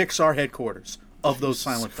at Pixar headquarters of those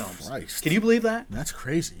silent films. Christ. Can you believe that? That's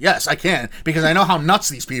crazy. Yes, I can, because I know how nuts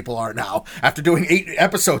these people are now after doing 8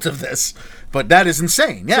 episodes of this. But that is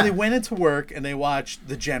insane. Yeah. So they went into work and they watched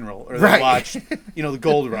The General, or they watched, The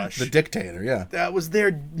Gold Rush. The Dictator, yeah. That was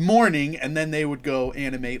their morning, and then they would go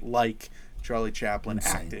animate like Charlie Chaplin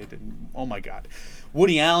acted. And oh my God.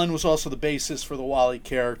 Woody Allen was also the basis for the Wall-E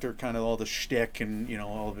character, kind of all the shtick and,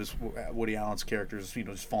 all of his Woody Allen's characters,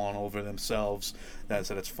 just falling over themselves.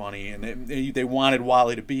 That's funny. And they wanted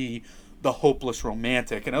Wall-E to be the hopeless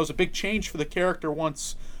romantic. And that was a big change for the character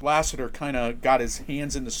once Lasseter kind of got his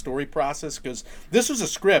hands in the story process, because this was a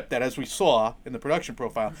script that, as we saw in the production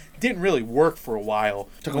profile, didn't really work for a while.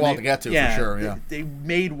 Took a while to get to, for sure, yeah. They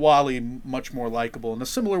made Wall-E much more likable in a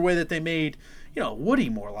similar way that they made Woody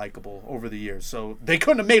more likable over the years. So they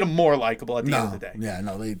couldn't have made him more likable at the end of the day. Yeah,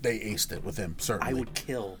 no, they aced it with him, certainly. I would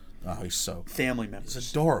kill he's so family members.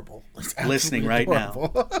 He's adorable. Listening right now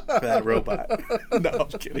for that robot. No,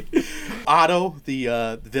 I'm kidding. Otto,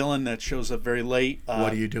 the villain that shows up very late.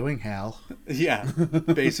 What are you doing, Hal? Yeah,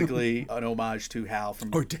 basically an homage to Hal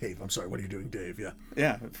from... Or Dave. I'm sorry, what are you doing, Dave? Yeah.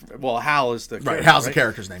 Yeah, well, Hal is the character, right, Hal's the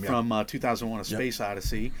character's name, yeah. From 2001: A Space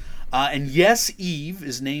Odyssey. And yes, Eve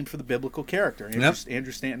is named for the biblical character.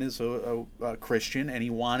 Andrew Stanton is a Christian, and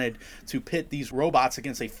he wanted to pit these robots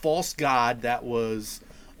against a false god that was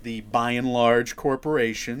the By and Large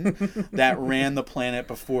corporation that ran the planet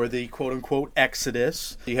before the quote-unquote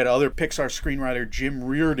Exodus. You had other Pixar screenwriter Jim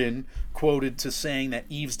Reardon quoted to saying that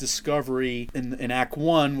Eve's discovery in Act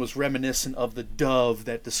 1 was reminiscent of the dove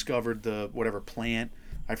that discovered the whatever plant.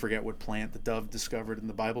 I forget what plant the dove discovered in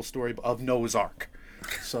the Bible story of Noah's Ark.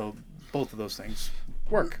 So both of those things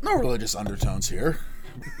work. No religious undertones here.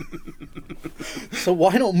 So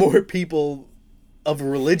why don't more people of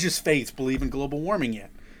religious faith believe in global warming yet?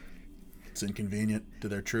 It's inconvenient to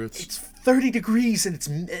their truths. It's 30 degrees and it's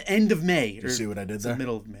end of May. You see what I did there? The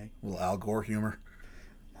middle of May. A little Al Gore humor.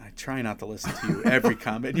 I try not to listen to you every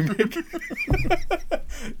comment you make.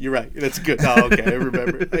 You're right. That's good. Oh, okay. I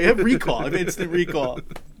remember. I have recall. I have instant recall.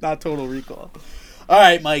 Not total recall. All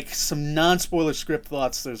right, Mike, some non-spoiler script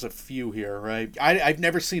thoughts. There's a few here, right? I've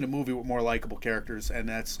never seen a movie with more likable characters, and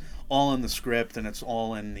that's all in the script, and it's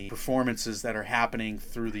all in the performances that are happening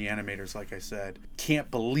through the animators, like I said. Can't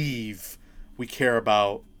believe we care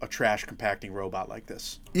about a trash compacting robot like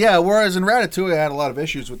this. Yeah, whereas in Ratatouille, I had a lot of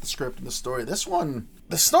issues with the script and the story. This one,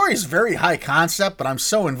 the story is very high concept, but I'm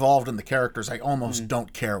so involved in the characters, I almost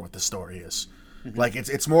don't care what the story is. Mm-hmm. Like,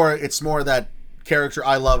 it's more that character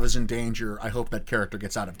I love is in danger. I hope that character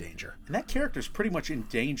gets out of danger. And that character's pretty much in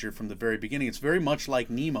danger from the very beginning. It's very much like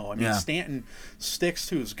Nemo. I mean, Stanton sticks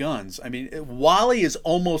to his guns. I mean, Wall-E is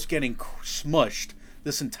almost getting smushed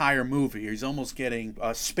this entire movie. He's almost getting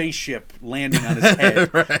a spaceship landing on his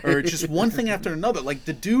head. Right. Or just one thing after another. Like,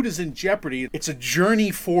 the dude is in jeopardy. It's a journey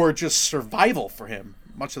for just survival for him,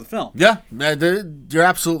 much of the film. Yeah, you're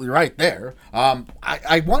absolutely right there.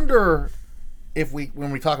 I wonder if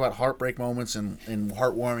when we talk about heartbreak moments and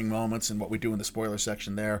heartwarming moments and what we do in the spoiler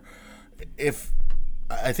section there, if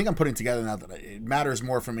I think I'm putting together now that it matters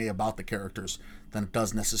more for me about the characters than it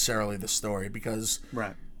does necessarily the story, because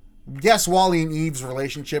Right. yes, Wally and Eve's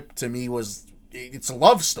relationship to me it's a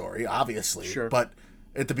love story, obviously, Sure. but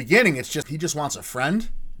at the beginning he just wants a friend.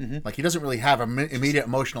 Like, he doesn't really have an immediate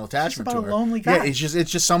emotional attachment about to her. a lonely guy. Yeah, it's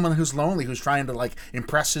just someone who's lonely, who's trying to like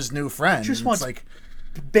impress his new friend. Just And wants it's like,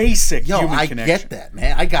 basic yo, human I connection. get that,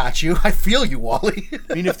 man. I got you. I feel you, Wally.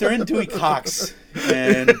 I mean, if they're in Dewey Cox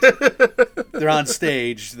and they're on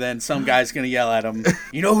stage, then some guy's going to yell at him,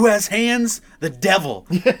 you know who has hands? The devil.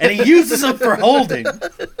 And he uses them for holding.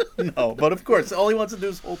 No, but of course, all he wants to do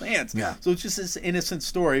is hold hands. Yeah. So it's just this innocent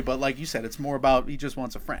story, but like you said, it's more about he just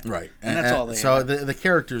wants a friend. Right, And that's all they So have. the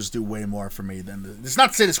characters do way more for me than it's not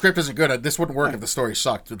to say the script isn't good. This wouldn't work if the story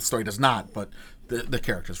sucked. The story does not, but the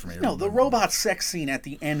characters for me. No, the robot sex scene at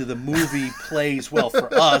the end of the movie plays well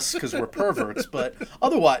for us because we're perverts, but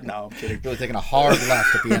otherwise, no, I'm kidding. really taking a hard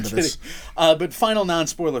left at the end of this. But final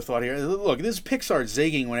non-spoiler thought here. Look, this is Pixar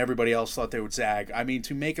zigging when everybody else thought they would zag. I mean,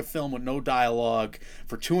 to make a film with no dialogue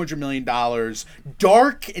for $200 million,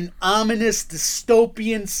 dark and ominous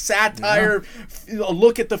dystopian satire, a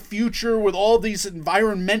look at the future with all these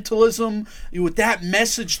environmentalism, with that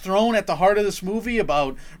message thrown at the heart of this movie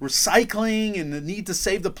about recycling and the need to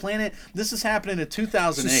save the planet. This is happening in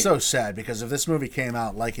 2008. This is so sad because if this movie came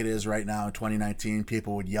out like it is right now in 2019,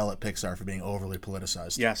 people would yell at Pixar for being overly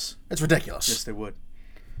politicized. Yes. It's ridiculous. Yes, they would.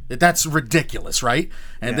 That's ridiculous, right?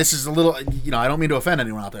 And Yeah. this is a little, I don't mean to offend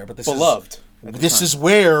anyone out there, but this Beloved. is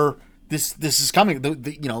where this is coming.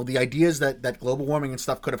 The ideas that global warming and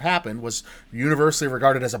stuff could have happened was universally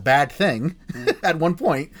regarded as a bad thing at one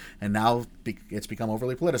point, and now it's become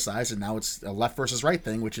overly politicized, and now it's a left versus right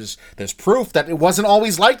thing, which is there's proof that it wasn't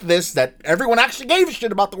always like this, that everyone actually gave a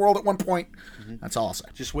shit about the world at one point. That's all I'll say.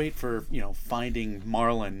 Just wait for, Finding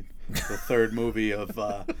Marlin, the third movie of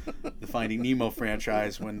the Finding Nemo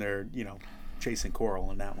franchise, when they're, chasing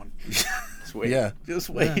coral in that one. Just wait. Yeah. Just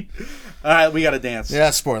wait. All right, we got to dance.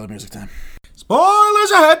 Yeah, spoiler music time.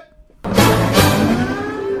 Spoilers ahead!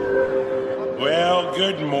 Well,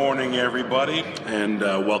 good morning, everybody, and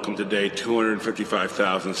welcome to day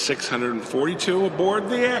 255,642 aboard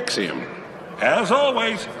the Axiom. As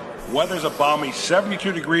always, weather's a balmy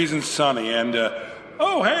 72 degrees and sunny, and,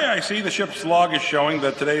 oh, hey, I see the ship's log is showing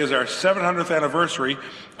that today is our 700th anniversary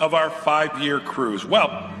of our 5-year cruise.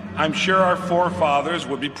 Well, I'm sure our forefathers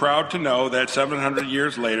would be proud to know that 700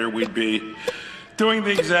 years later we'd be doing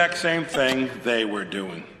the exact same thing they were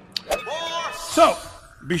doing. So,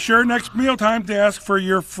 be sure next mealtime to ask for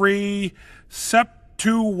your free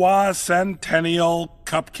Septuacentennial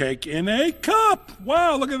cupcake in a cup.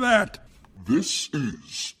 Wow, look at that. This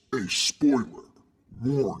is a spoiler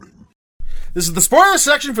warning. This is the spoiler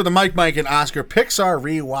section for the Mike and Oscar Pixar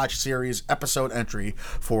Rewatch Series episode entry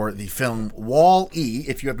for the film Wall-E.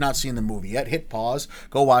 If you have not seen the movie yet, hit pause,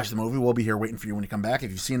 go watch the movie. We'll be here waiting for you when you come back.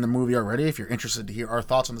 If you've seen the movie already, if you're interested to hear our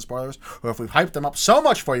thoughts on the spoilers, or if we've hyped them up so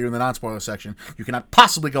much for you in the non-spoiler section, you cannot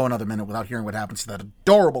possibly go another minute without hearing what happens to that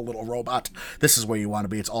adorable little robot. This is where you want to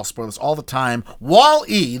be. It's all spoilers all the time.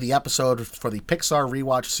 Wall-E, the episode for the Pixar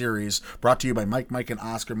Rewatch Series, brought to you by Mike and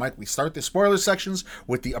Oscar. Mike, we start the spoiler sections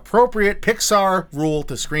with the appropriate Pixar rule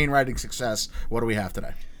to screenwriting success. What do we have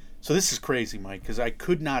today? So this is crazy, Mike, because I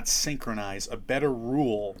could not synchronize a better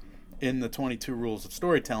rule in the 22 rules of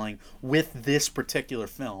storytelling with this particular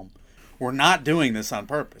film. We're not doing this on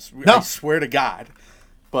purpose. No. I swear to God.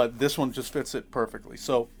 But this one just fits it perfectly.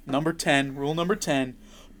 So, rule number 10,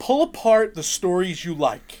 pull apart the stories you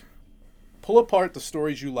like. Pull apart the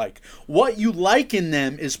stories you like. What you like in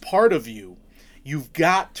them is part of you. You've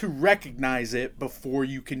got to recognize it before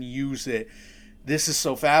you can use it. This is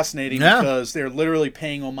so fascinating because they're literally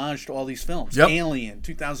paying homage to all these films. Yep. Alien,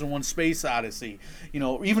 2001 Space Odyssey,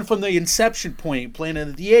 even from the inception point, Planet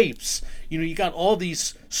of the Apes. You got all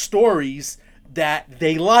these stories that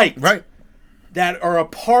they liked. Right. That are a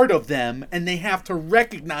part of them, and they have to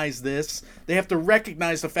recognize this. They have to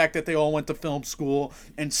recognize the fact that they all went to film school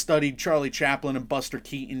and studied Charlie Chaplin and Buster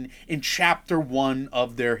Keaton in Chapter 1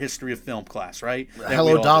 of their History of Film class, right? That we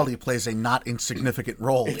Hello all Dolly did. plays a not insignificant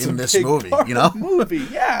role It's in a this big movie, part of the movie,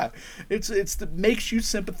 yeah. It makes you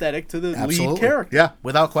sympathetic to the lead character. Yeah,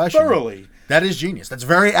 without question. Thoroughly. That is genius. That's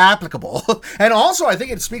very applicable. And also, I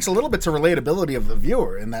think it speaks a little bit to relatability of the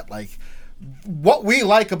viewer in that, like, what we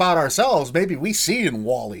like about ourselves, maybe we see in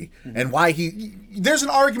Wall-E, and why there's an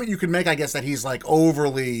argument you could make, I guess, that he's like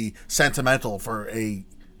overly sentimental for a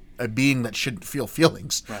a being that shouldn't feel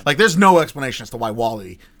feelings. Right. Like, there's no explanation as to why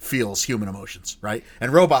Wall-E feels human emotions, right?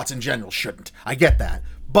 And robots in general shouldn't. I get that.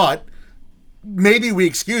 But maybe we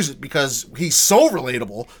excuse it because he's so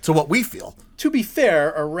relatable to what we feel. To be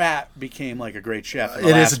fair, a rat became like a great chef.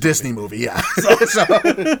 It is a Disney movie, yeah. So,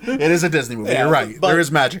 it is a Disney movie. Yeah, you're right. There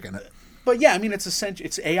is magic in it. But yeah, I mean,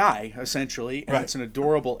 it's AI essentially, and it's an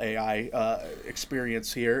adorable AI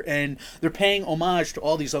experience here, and they're paying homage to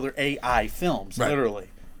all these other AI films, literally.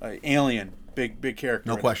 Alien, big character,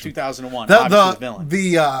 no question. 2001, obviously the villain.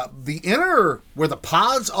 The inner where the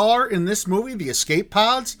pods are in this movie, the escape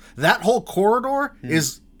pods, that whole corridor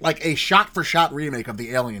is like a shot-for-shot remake of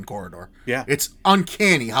the Alien corridor. Yeah, it's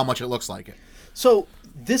uncanny how much it looks like it. So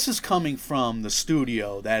this is coming from the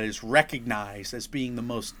studio that is recognized as being the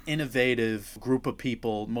most innovative group of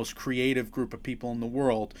people, most creative group of people in the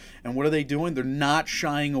world. And what are they doing? They're not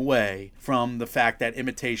shying away from the fact that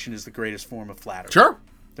imitation is the greatest form of flattery. Sure.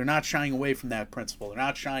 They're not shying away from that principle. They're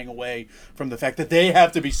not shying away from the fact that they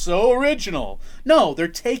have to be so original. No, they're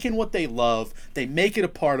taking what they love, they make it a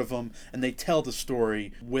part of them, and they tell the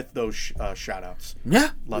story with those shout-outs.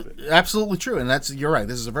 Yeah. Love it. Absolutely true. And you're right.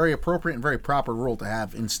 This is a very appropriate and very proper rule to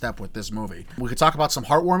have in step with this movie. We could talk about some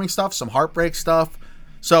heartwarming stuff, some heartbreak stuff.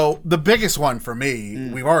 So the biggest one for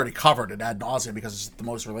me, we've already covered it ad nauseum because it's the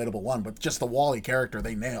most relatable one, but just the Wall-E character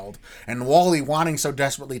they nailed. And Wall-E wanting so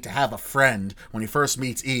desperately to have a friend when he first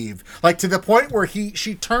meets Eve. Like, to the point where she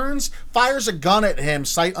fires a gun at him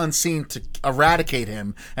sight unseen to eradicate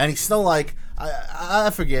him, and he's still like,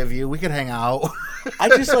 I forgive you, we could hang out. I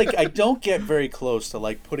don't get very close to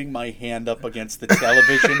like putting my hand up against the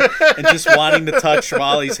television and just wanting to touch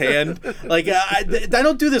Wall-E's hand. Like, I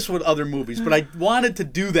don't do this with other movies, but I wanted to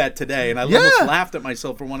do that today, and I almost laughed at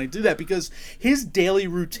myself for wanting to do that because his daily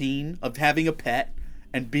routine of having a pet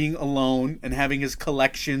and being alone and having his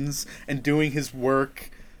collections and doing his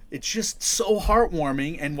work, it's just so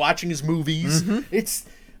heartwarming. And watching his movies, it's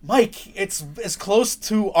as close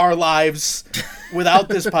to our lives without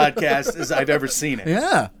this podcast as I've ever seen it.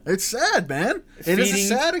 Yeah, it's sad, man. It is a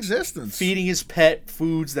sad existence. Feeding his pet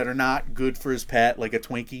foods that are not good for his pet, like a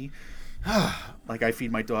Twinkie. Like I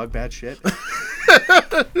feed my dog bad shit.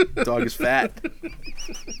 Dog is fat.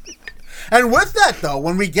 And with that, though,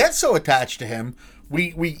 when we get so attached to him,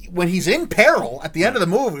 when he's in peril at the end of the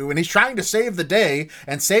movie, when he's trying to save the day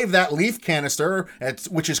and save that leaf canister,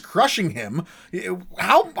 which is crushing him,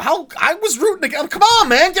 how I was rooting against. Come on,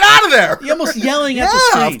 man, get out of there! You're almost yelling at the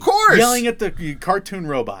screen. Yeah, of course, yelling at the cartoon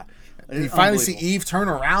robot. You finally see Eve turn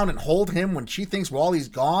around and hold him when she thinks Wall-E's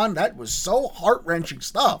gone. That was so heart-wrenching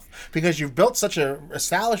stuff because you've built such a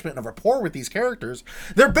establishment of rapport with these characters.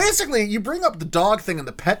 They're basically, you bring up the dog thing and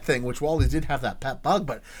the pet thing, which Wall-E did have that pet bug,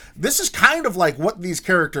 but this is kind of like what these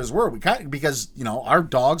characters were. Because, our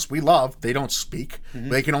dogs we love, they don't speak.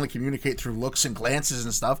 They can only communicate through looks and glances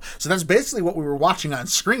and stuff. So that's basically what we were watching on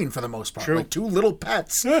screen for the most part. True. Like two little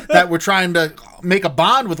pets that were trying to make a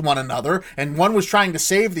bond with one another, and one was trying to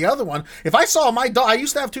save the other one. If I saw my dog, I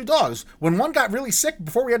used to have two dogs. When one got really sick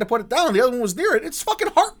before we had to put it down, the other one was near it. It's fucking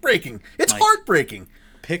heartbreaking. It's heartbreaking.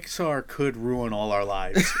 Pixar could ruin all our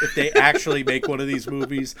lives if they actually make one of these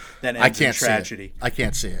movies that ends in tragedy. I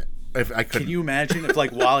can't see it. If I couldn't. Can you imagine if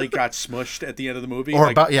like Wall-E got smushed at the end of the movie? Or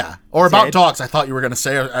about dogs. I thought you were going to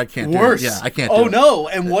say I can't. Worse. Do it. Yeah, I can't. Oh no!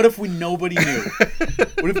 And what if nobody knew?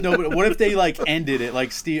 What if they like ended it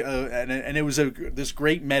like Steve and it was this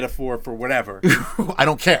great metaphor for whatever? I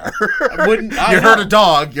don't care. You heard a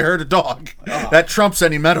dog. You heard a dog. That trumps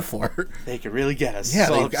any metaphor. They could really get us. Yeah,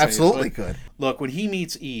 they absolutely could. Look, when he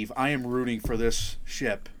meets Eve, I am rooting for this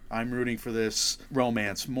ship. I'm rooting for this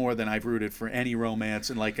romance more than I've rooted for any romance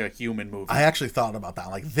in like a human movie. I actually thought about that.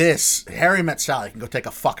 Like this, Harry Met Sally can go take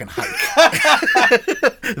a fucking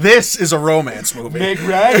hike. This is a romance movie. Meg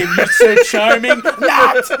Ryan, you so charming.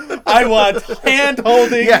 Not. I want hand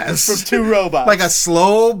holding from two robots. Like a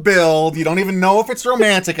slow build. You don't even know if it's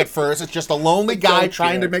romantic at first. It's just a lonely guy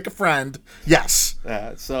trying to make a friend. Yes.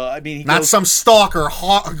 So I mean, not some stalker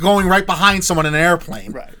going right behind someone in an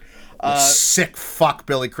airplane. Right. Sick fuck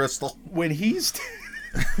Billy Crystal. When he's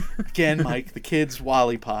again, Mike, the kids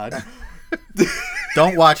Wall-E pod.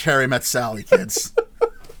 Don't watch Harry Met Sally, kids.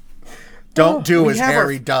 Don't do as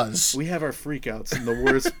Harry does. We have our freakouts in the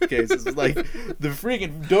worst cases. Like the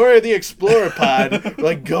freaking Dora the Explorer pod,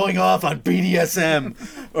 like going off on BDSM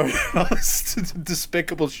or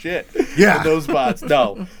despicable shit. Yeah. In those pods.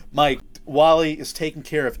 No, Mike. Wall-E is taking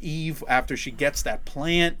care of Eve after she gets that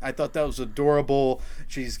plant. I thought that was adorable.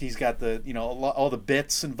 He's got the all the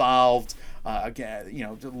bits involved.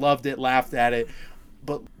 Again, loved it, laughed at it.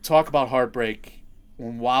 But talk about heartbreak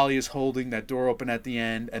when Wally is holding that door open at the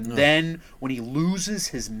end, and then when he loses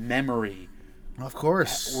his memory. Of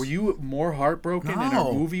course. Were you more heartbroken in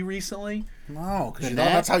a movie recently? No, because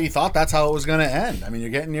that's how you thought that's how it was going to end. I mean, you're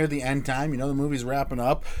getting near the end time. You know the movie's wrapping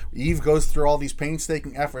up. Eve goes through all these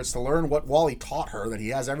painstaking efforts to learn what Wally taught her, that he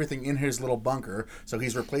has everything in his little bunker. So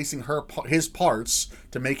he's replacing his parts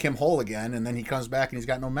to make him whole again, and then he comes back and he's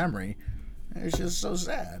got no memory. It's just so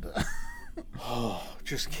sad.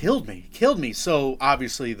 Just killed me. So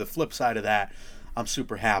obviously the flip side of that, I'm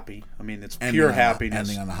super happy. I mean, it's pure happiness.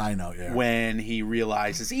 Ending on a high note, yeah. When he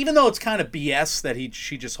realizes, even though it's kind of BS that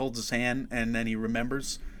she just holds his hand and then he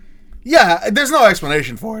remembers. Yeah, there's no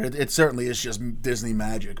explanation for it. It certainly is just Disney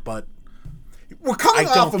magic, but we're coming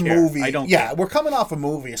off a movie. We're coming off a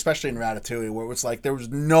movie, especially in Ratatouille, where it's like there was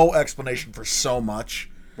no explanation for so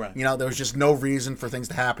much. Right. You know, there was just no reason for things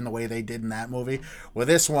to happen the way they did in that movie. With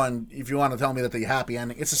this one, if you want to tell me that the happy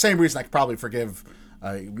ending, it's the same reason I could probably forgive.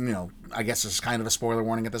 I guess it's kind of a spoiler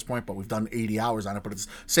warning at this point, but we've done 80 hours on it. But it's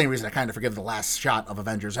the same reason I kind of forgive the last shot of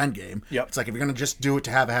Avengers Endgame. Yep. It's like, if you're going to just do it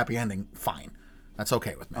to have a happy ending, fine. That's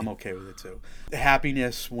okay with me. I'm okay with it too. The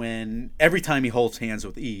happiness when every time he holds hands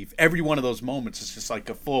with Eve, every one of those moments is just like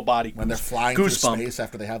a full body when they're flying through space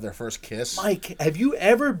after they have their first kiss. Mike, have you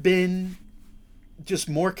ever been just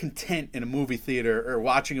more content in a movie theater or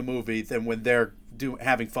watching a movie than when they're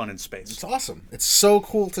having fun in space? It's awesome. It's so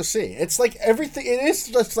cool to see. It's like everything. It is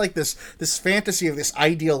just like this fantasy of this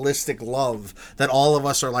idealistic love that all of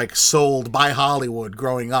us are like sold by Hollywood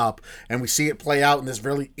growing up, and we see it play out in this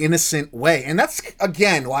really innocent way. And that's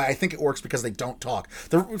again why I think it works, because they don't talk.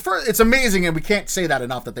 It's amazing, and we can't say that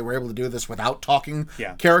enough, that they were able to do this without talking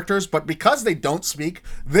characters. But because they don't speak,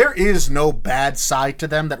 there is no bad side to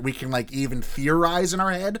them that we can like even theorize in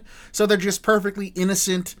our head. So they're just perfectly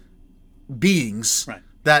innocent beings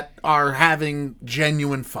that are having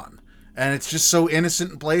genuine fun, and it's just so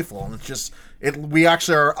innocent and playful, and it's just we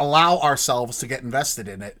actually allow ourselves to get invested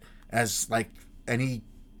in it as like any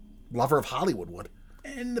lover of Hollywood would.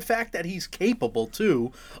 And the fact that he's capable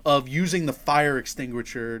too of using the fire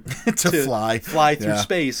extinguisher to fly through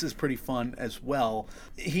space is pretty fun as well.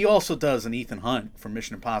 He also does an Ethan Hunt from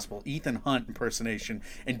Mission Impossible, Ethan Hunt impersonation,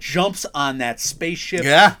 and jumps on that spaceship,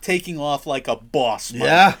 taking off like a boss. Mike.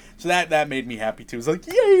 Yeah. So that made me happy too. It's like,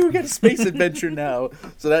 yay, we got a space adventure now.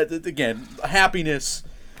 So that again, happiness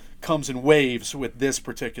comes in waves with this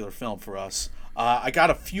particular film for us. I got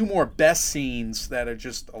a few more best scenes that are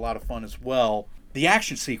just a lot of fun as well. The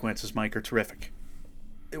action sequences, Mike, are terrific.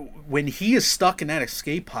 When he is stuck in that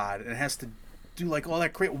escape pod and has to do like all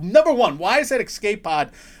that crazy. Number one, why is that escape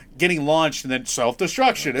pod getting launched and then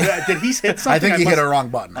self-destruction? Did he hit something? I think he hit a wrong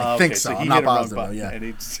button. I think so. I'm not positive. And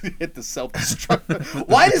he hit the self-destruct.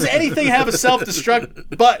 Why does anything have a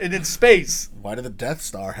self-destruct button in space? Why did the Death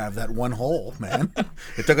Star have that one hole, man?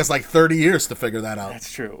 It took us like 30 years to figure that out.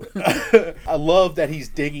 That's true. I love that he's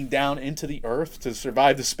digging down into the Earth to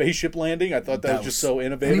survive the spaceship landing. I thought that was just so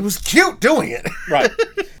innovative. And he was cute doing it. Right.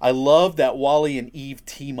 I love that Wally and Eve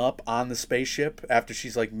team up on the spaceship after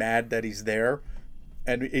she's like mad that he's there.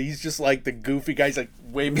 And he's just like the goofy guy. He's like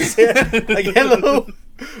waving his hand, like, hello,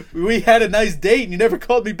 we had a nice date and you never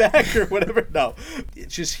called me back or whatever. No,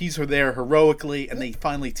 it's just he's there heroically, and they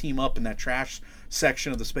finally team up in that trash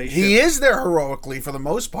section of the spaceship. He is there heroically for the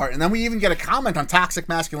most part. And then we even get a comment on toxic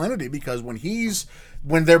masculinity, because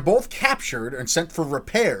when they're both captured and sent for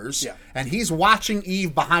repairs, and he's watching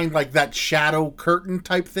Eve behind like that shadow curtain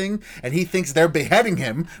type thing, and he thinks they're beheading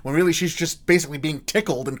him when really she's just basically being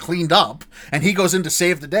tickled and cleaned up, and he goes in to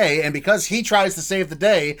save the day, and because he tries to save the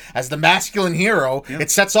day as the masculine hero,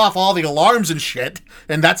 it sets off all the alarms and shit,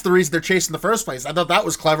 and that's the reason they're chased in the first place. I thought that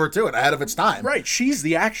was clever too, and ahead of its time. Right, she's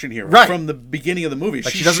the action hero from the beginning of the movie.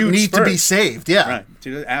 Like she doesn't need to be saved. Right,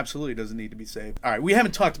 she absolutely doesn't need to be saved. All right, we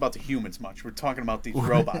haven't talked about the humans much. We're talking about these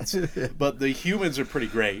robots, but the humans are pretty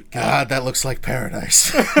great. God, that looks like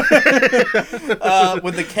paradise. When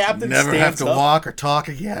the captain never have to walk or talk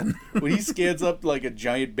again. When he stands up like a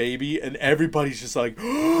giant baby, and everybody's just like,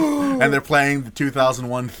 and they're playing the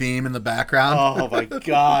 2001 theme in the background. Oh my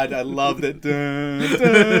God, I love that. Dun,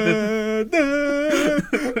 dun, dun.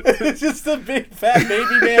 It's just a big fat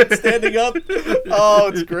baby man standing up. Oh,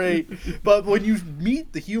 it's great. But when you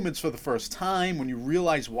meet the humans for the first time, when you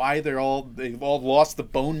realize why they've all lost the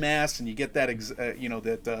bone mass, and you get that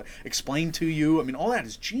explained to you, I mean, all that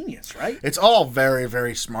is genius, right? It's all very,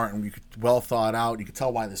 very smart and well thought out. You could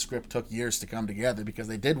tell why the script took years to come together, because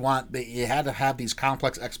you had to have these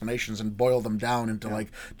complex explanations and boil them down into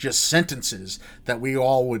like just sentences that we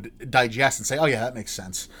all would digest and say, oh yeah, that makes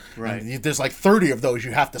sense. Right. And there's like 30 of those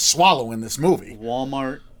you have to swallow in this movie.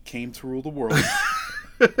 Walmart came to rule the world.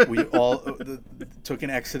 We all took an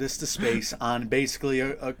exodus to space on basically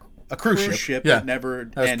a cruise ship that never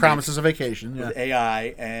ended. Promises a vacation. With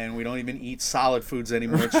AI, and we don't even eat solid foods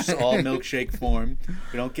anymore. It's just all milkshake form.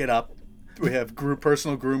 We don't get up. We have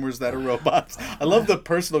personal groomers that are robots. I love the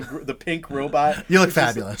pink robot. You look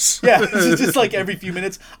fabulous. It's just like every few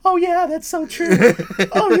minutes. Oh yeah, that's so true.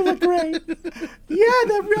 Oh, you look great. Yeah,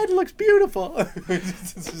 that red looks beautiful.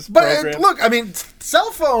 But look, I mean, cell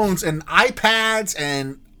phones and iPads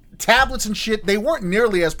and tablets and shit, they weren't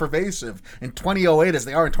nearly as pervasive in 2008 as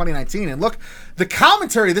they are in 2019. And look, the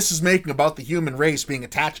commentary this is making about the human race being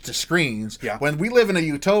attached to screens, when we live in a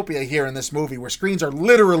utopia here in this movie where screens are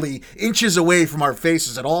literally inches away from our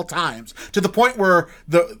faces at all times, to the point where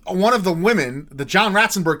one of the women, the John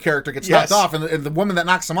Ratzenberg character, gets knocked off, and the woman that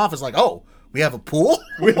knocks him off is like, oh, we have a pool?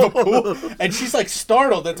 We have a pool. And she's like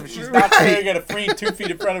startled that she's not staring at a frame 2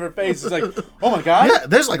 feet in front of her face. It's like, oh my God. Yeah,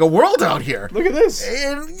 there's like a world out here. Look at this.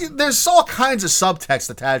 And there's all kinds of subtext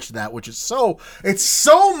attached to that, which is it's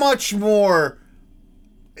so much more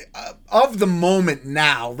of the moment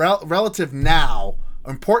now, relevant now,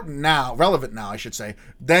 I should say,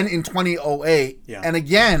 than in 2008. Yeah. And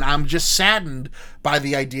again, I'm just saddened by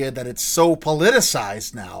the idea that it's so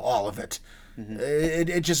politicized now, all of it.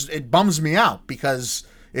 Mm-hmm. It bums me out, because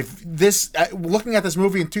if looking at this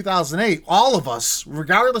movie in 2008, all of us,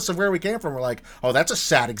 regardless of where we came from, were like, oh, that's a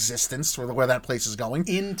sad existence for where that place is going.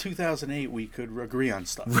 In 2008, we could agree on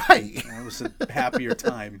stuff. Right. It was a happier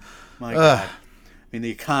time. My God. I mean,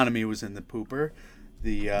 the economy was in the pooper.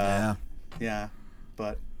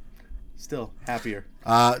 But still happier.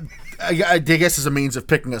 I guess as a means of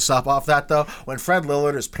picking us up off that, though, when Fred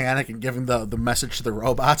Lillard is panicking, giving the message to the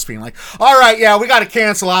robots, being like, all right, yeah, we got to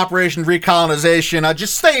cancel Operation Recolonization.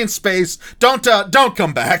 Just stay in space. Don't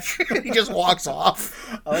come back. He just walks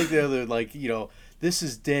off. I like the other, this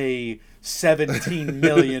is day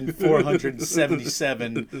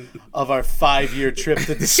 17,477 of our 5-year trip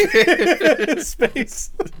to space.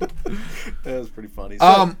 That was pretty funny. So,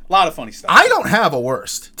 a lot of funny stuff. I don't have a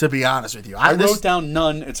worst, to be honest with you. I wrote down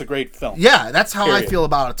none. It's a great film. Yeah, that's how I feel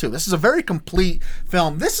about it too. This is a very complete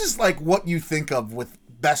film. This is like what you think of with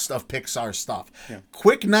best of Pixar stuff. Yeah.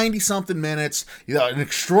 Quick 90-something minutes, an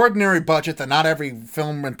extraordinary budget that not every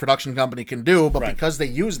film and production company can do, but because they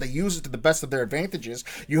use it to the best of their advantages.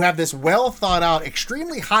 You have this well thought out,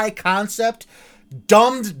 extremely high concept,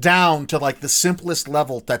 dumbed down to like the simplest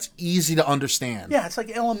level that's easy to understand. Yeah, it's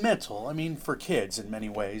like elemental. I mean, for kids in many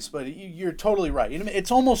ways, but you're totally right.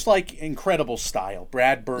 It's almost like Incredible style,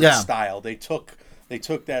 Brad Bird style. They took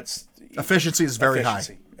that efficiency is very high,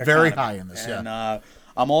 very high in this. And,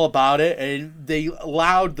 I'm all about it, and they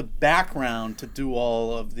allowed the background to do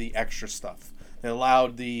all of the extra stuff. They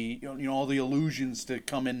allowed all the illusions to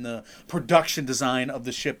come in the production design of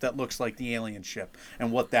the ship that looks like the alien ship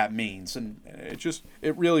and what that means, and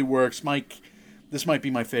it really works. Mike, this might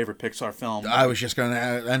be my favorite Pixar film. I was just going to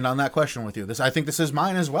end on that question with you. I think this is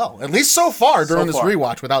mine as well, at least so far during this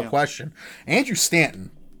rewatch, without question. Andrew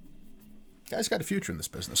Stanton. Guy's got a future in this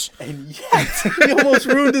business. And yet, he almost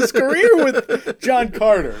ruined his career with John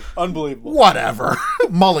Carter. Unbelievable. Whatever.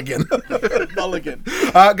 Mulligan.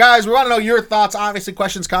 Guys, we want to know your thoughts. Obviously,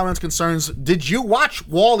 questions, comments, concerns. Did you watch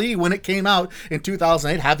Wall-E when it came out in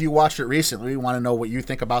 2008? Have you watched it recently? We want to know what you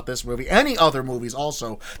think about this movie. Any other movies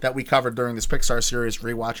also that we covered during this Pixar series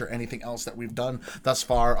rewatch, or anything else that we've done thus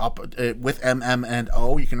far up with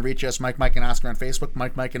MM&O. You can reach us, Mike and Oscar on Facebook,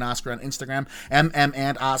 Mike and Oscar on Instagram, MM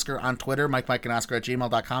and Oscar on Twitter, Mike and Oscar at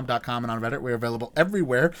gmail.com, and on Reddit. We're available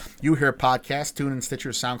everywhere you hear podcasts: TuneIn, Stitcher,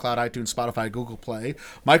 SoundCloud, iTunes, Spotify, Google Play.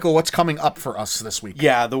 Michael, what's coming up for us this week?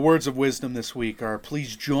 Yeah, the words of wisdom this week are: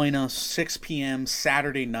 please join us 6 p.m.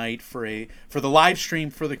 Saturday night for the live stream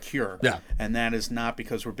for The Cure. Yeah. And that is not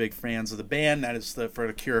because we're big fans of the band. That is for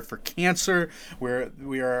The Cure for cancer, where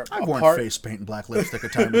we are. I've worn face paint and black lipstick a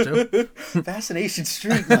time or two. Fascination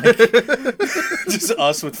Street, Mike. Just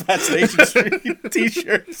us with Fascination Street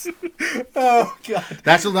t-shirts. Oh God!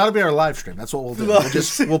 That'll be our live stream. That's what we'll do.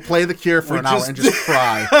 We'll play The Cure for an hour and just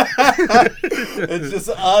cry. It's just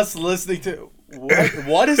us listening to.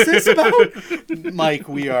 What is this about? Mike,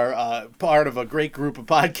 we are part of a great group of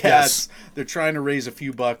podcasts. Yes. They're trying to raise a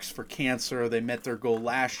few bucks for cancer. They met their goal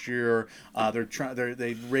last year.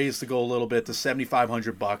 They raised the goal a little bit to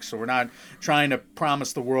 $7,500. So we're not trying to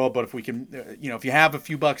promise the world, but if we can, if you have a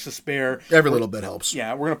few bucks to spare, every little bit helps.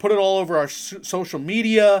 Yeah, we're gonna put it all over our social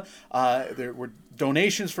media. We're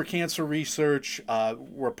donations for cancer research.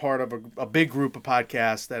 We're part of a big group of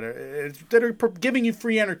podcasts that are giving you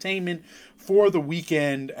free entertainment for the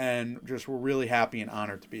weekend, and just we're really happy and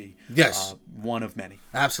honored to be one of many.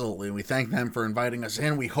 Absolutely. We thank them for inviting us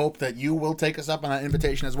in. We hope that you will take us up on that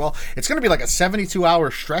invitation as well. It's going to be like a 72-hour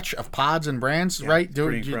stretch of pods and brands, right?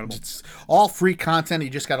 Pretty incredible. It's all free content. You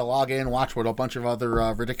just got to log in, watch what a bunch of other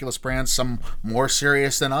ridiculous brands, some more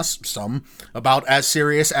serious than us, some about as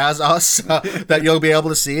serious as us, that you'll be able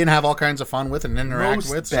to see and have all kinds of fun with and interact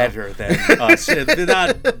with. Better than us. They're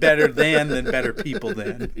not better than better people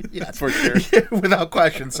than. Yeah, for sure. Without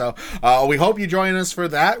question. So we hope you join us for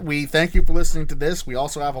that. We thank you for listening to this. We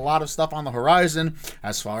also have a lot of stuff on the horizon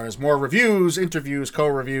as far as more reviews, interviews,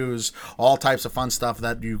 co-reviews, all types of fun stuff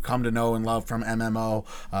that you come to know and love from MMO.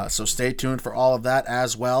 So stay tuned for all of that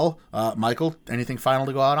as well. Michael, anything final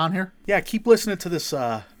to go out on here? Yeah, keep listening to this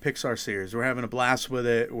Pixar series. We're having a blast with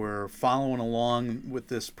it. We're following along with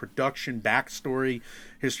this production backstory,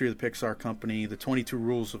 history of the Pixar company, the 22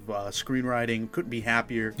 rules of screenwriting. Couldn't be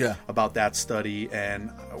happier about that study. And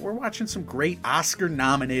we're watching some great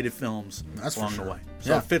Oscar-nominated films along the way.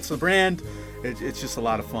 So it fits the brand. It's just a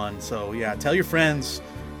lot of fun. So, yeah, tell your friends.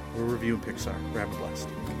 We're reviewing Pixar. We're having a blast.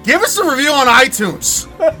 Give us a review on iTunes.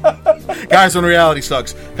 Guys, when reality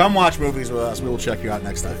sucks, come watch movies with us. We will check you out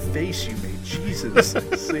next time. The face you made. Jesus.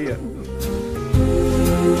 See ya.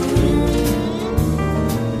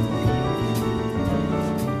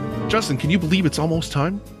 Justin, can you believe it's almost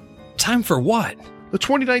time? Time for what? The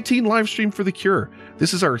 2019 live stream for The Cure.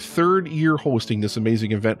 This is our third year hosting this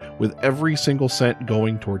amazing event with every single cent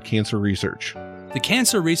going toward cancer research. The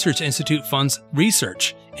Cancer Research Institute funds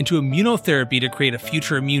research into immunotherapy to create a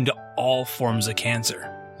future immune to all forms of cancer.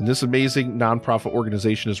 And this amazing nonprofit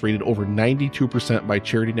organization is rated over 92% by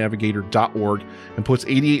charitynavigator.org and puts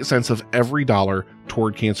 88 cents of every dollar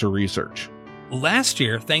toward cancer research. Last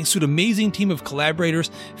year, thanks to an amazing team of collaborators,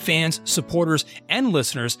 fans, supporters, and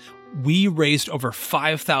listeners, we raised over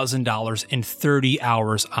 $5,000 in 30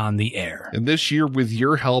 hours on the air. And this year, with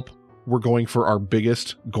your help, we're going for our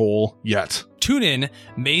biggest goal yet. Tune in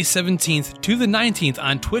May 17th to the 19th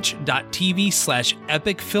on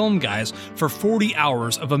twitch.tv/epicfilmguys for 40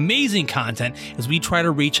 hours of amazing content as we try to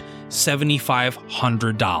reach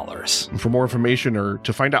 $7,500. And for more information or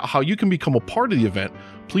to find out how you can become a part of the event,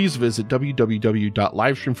 please visit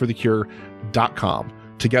www.livestreamforthecure.com.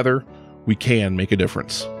 Together, we can make a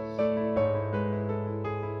difference.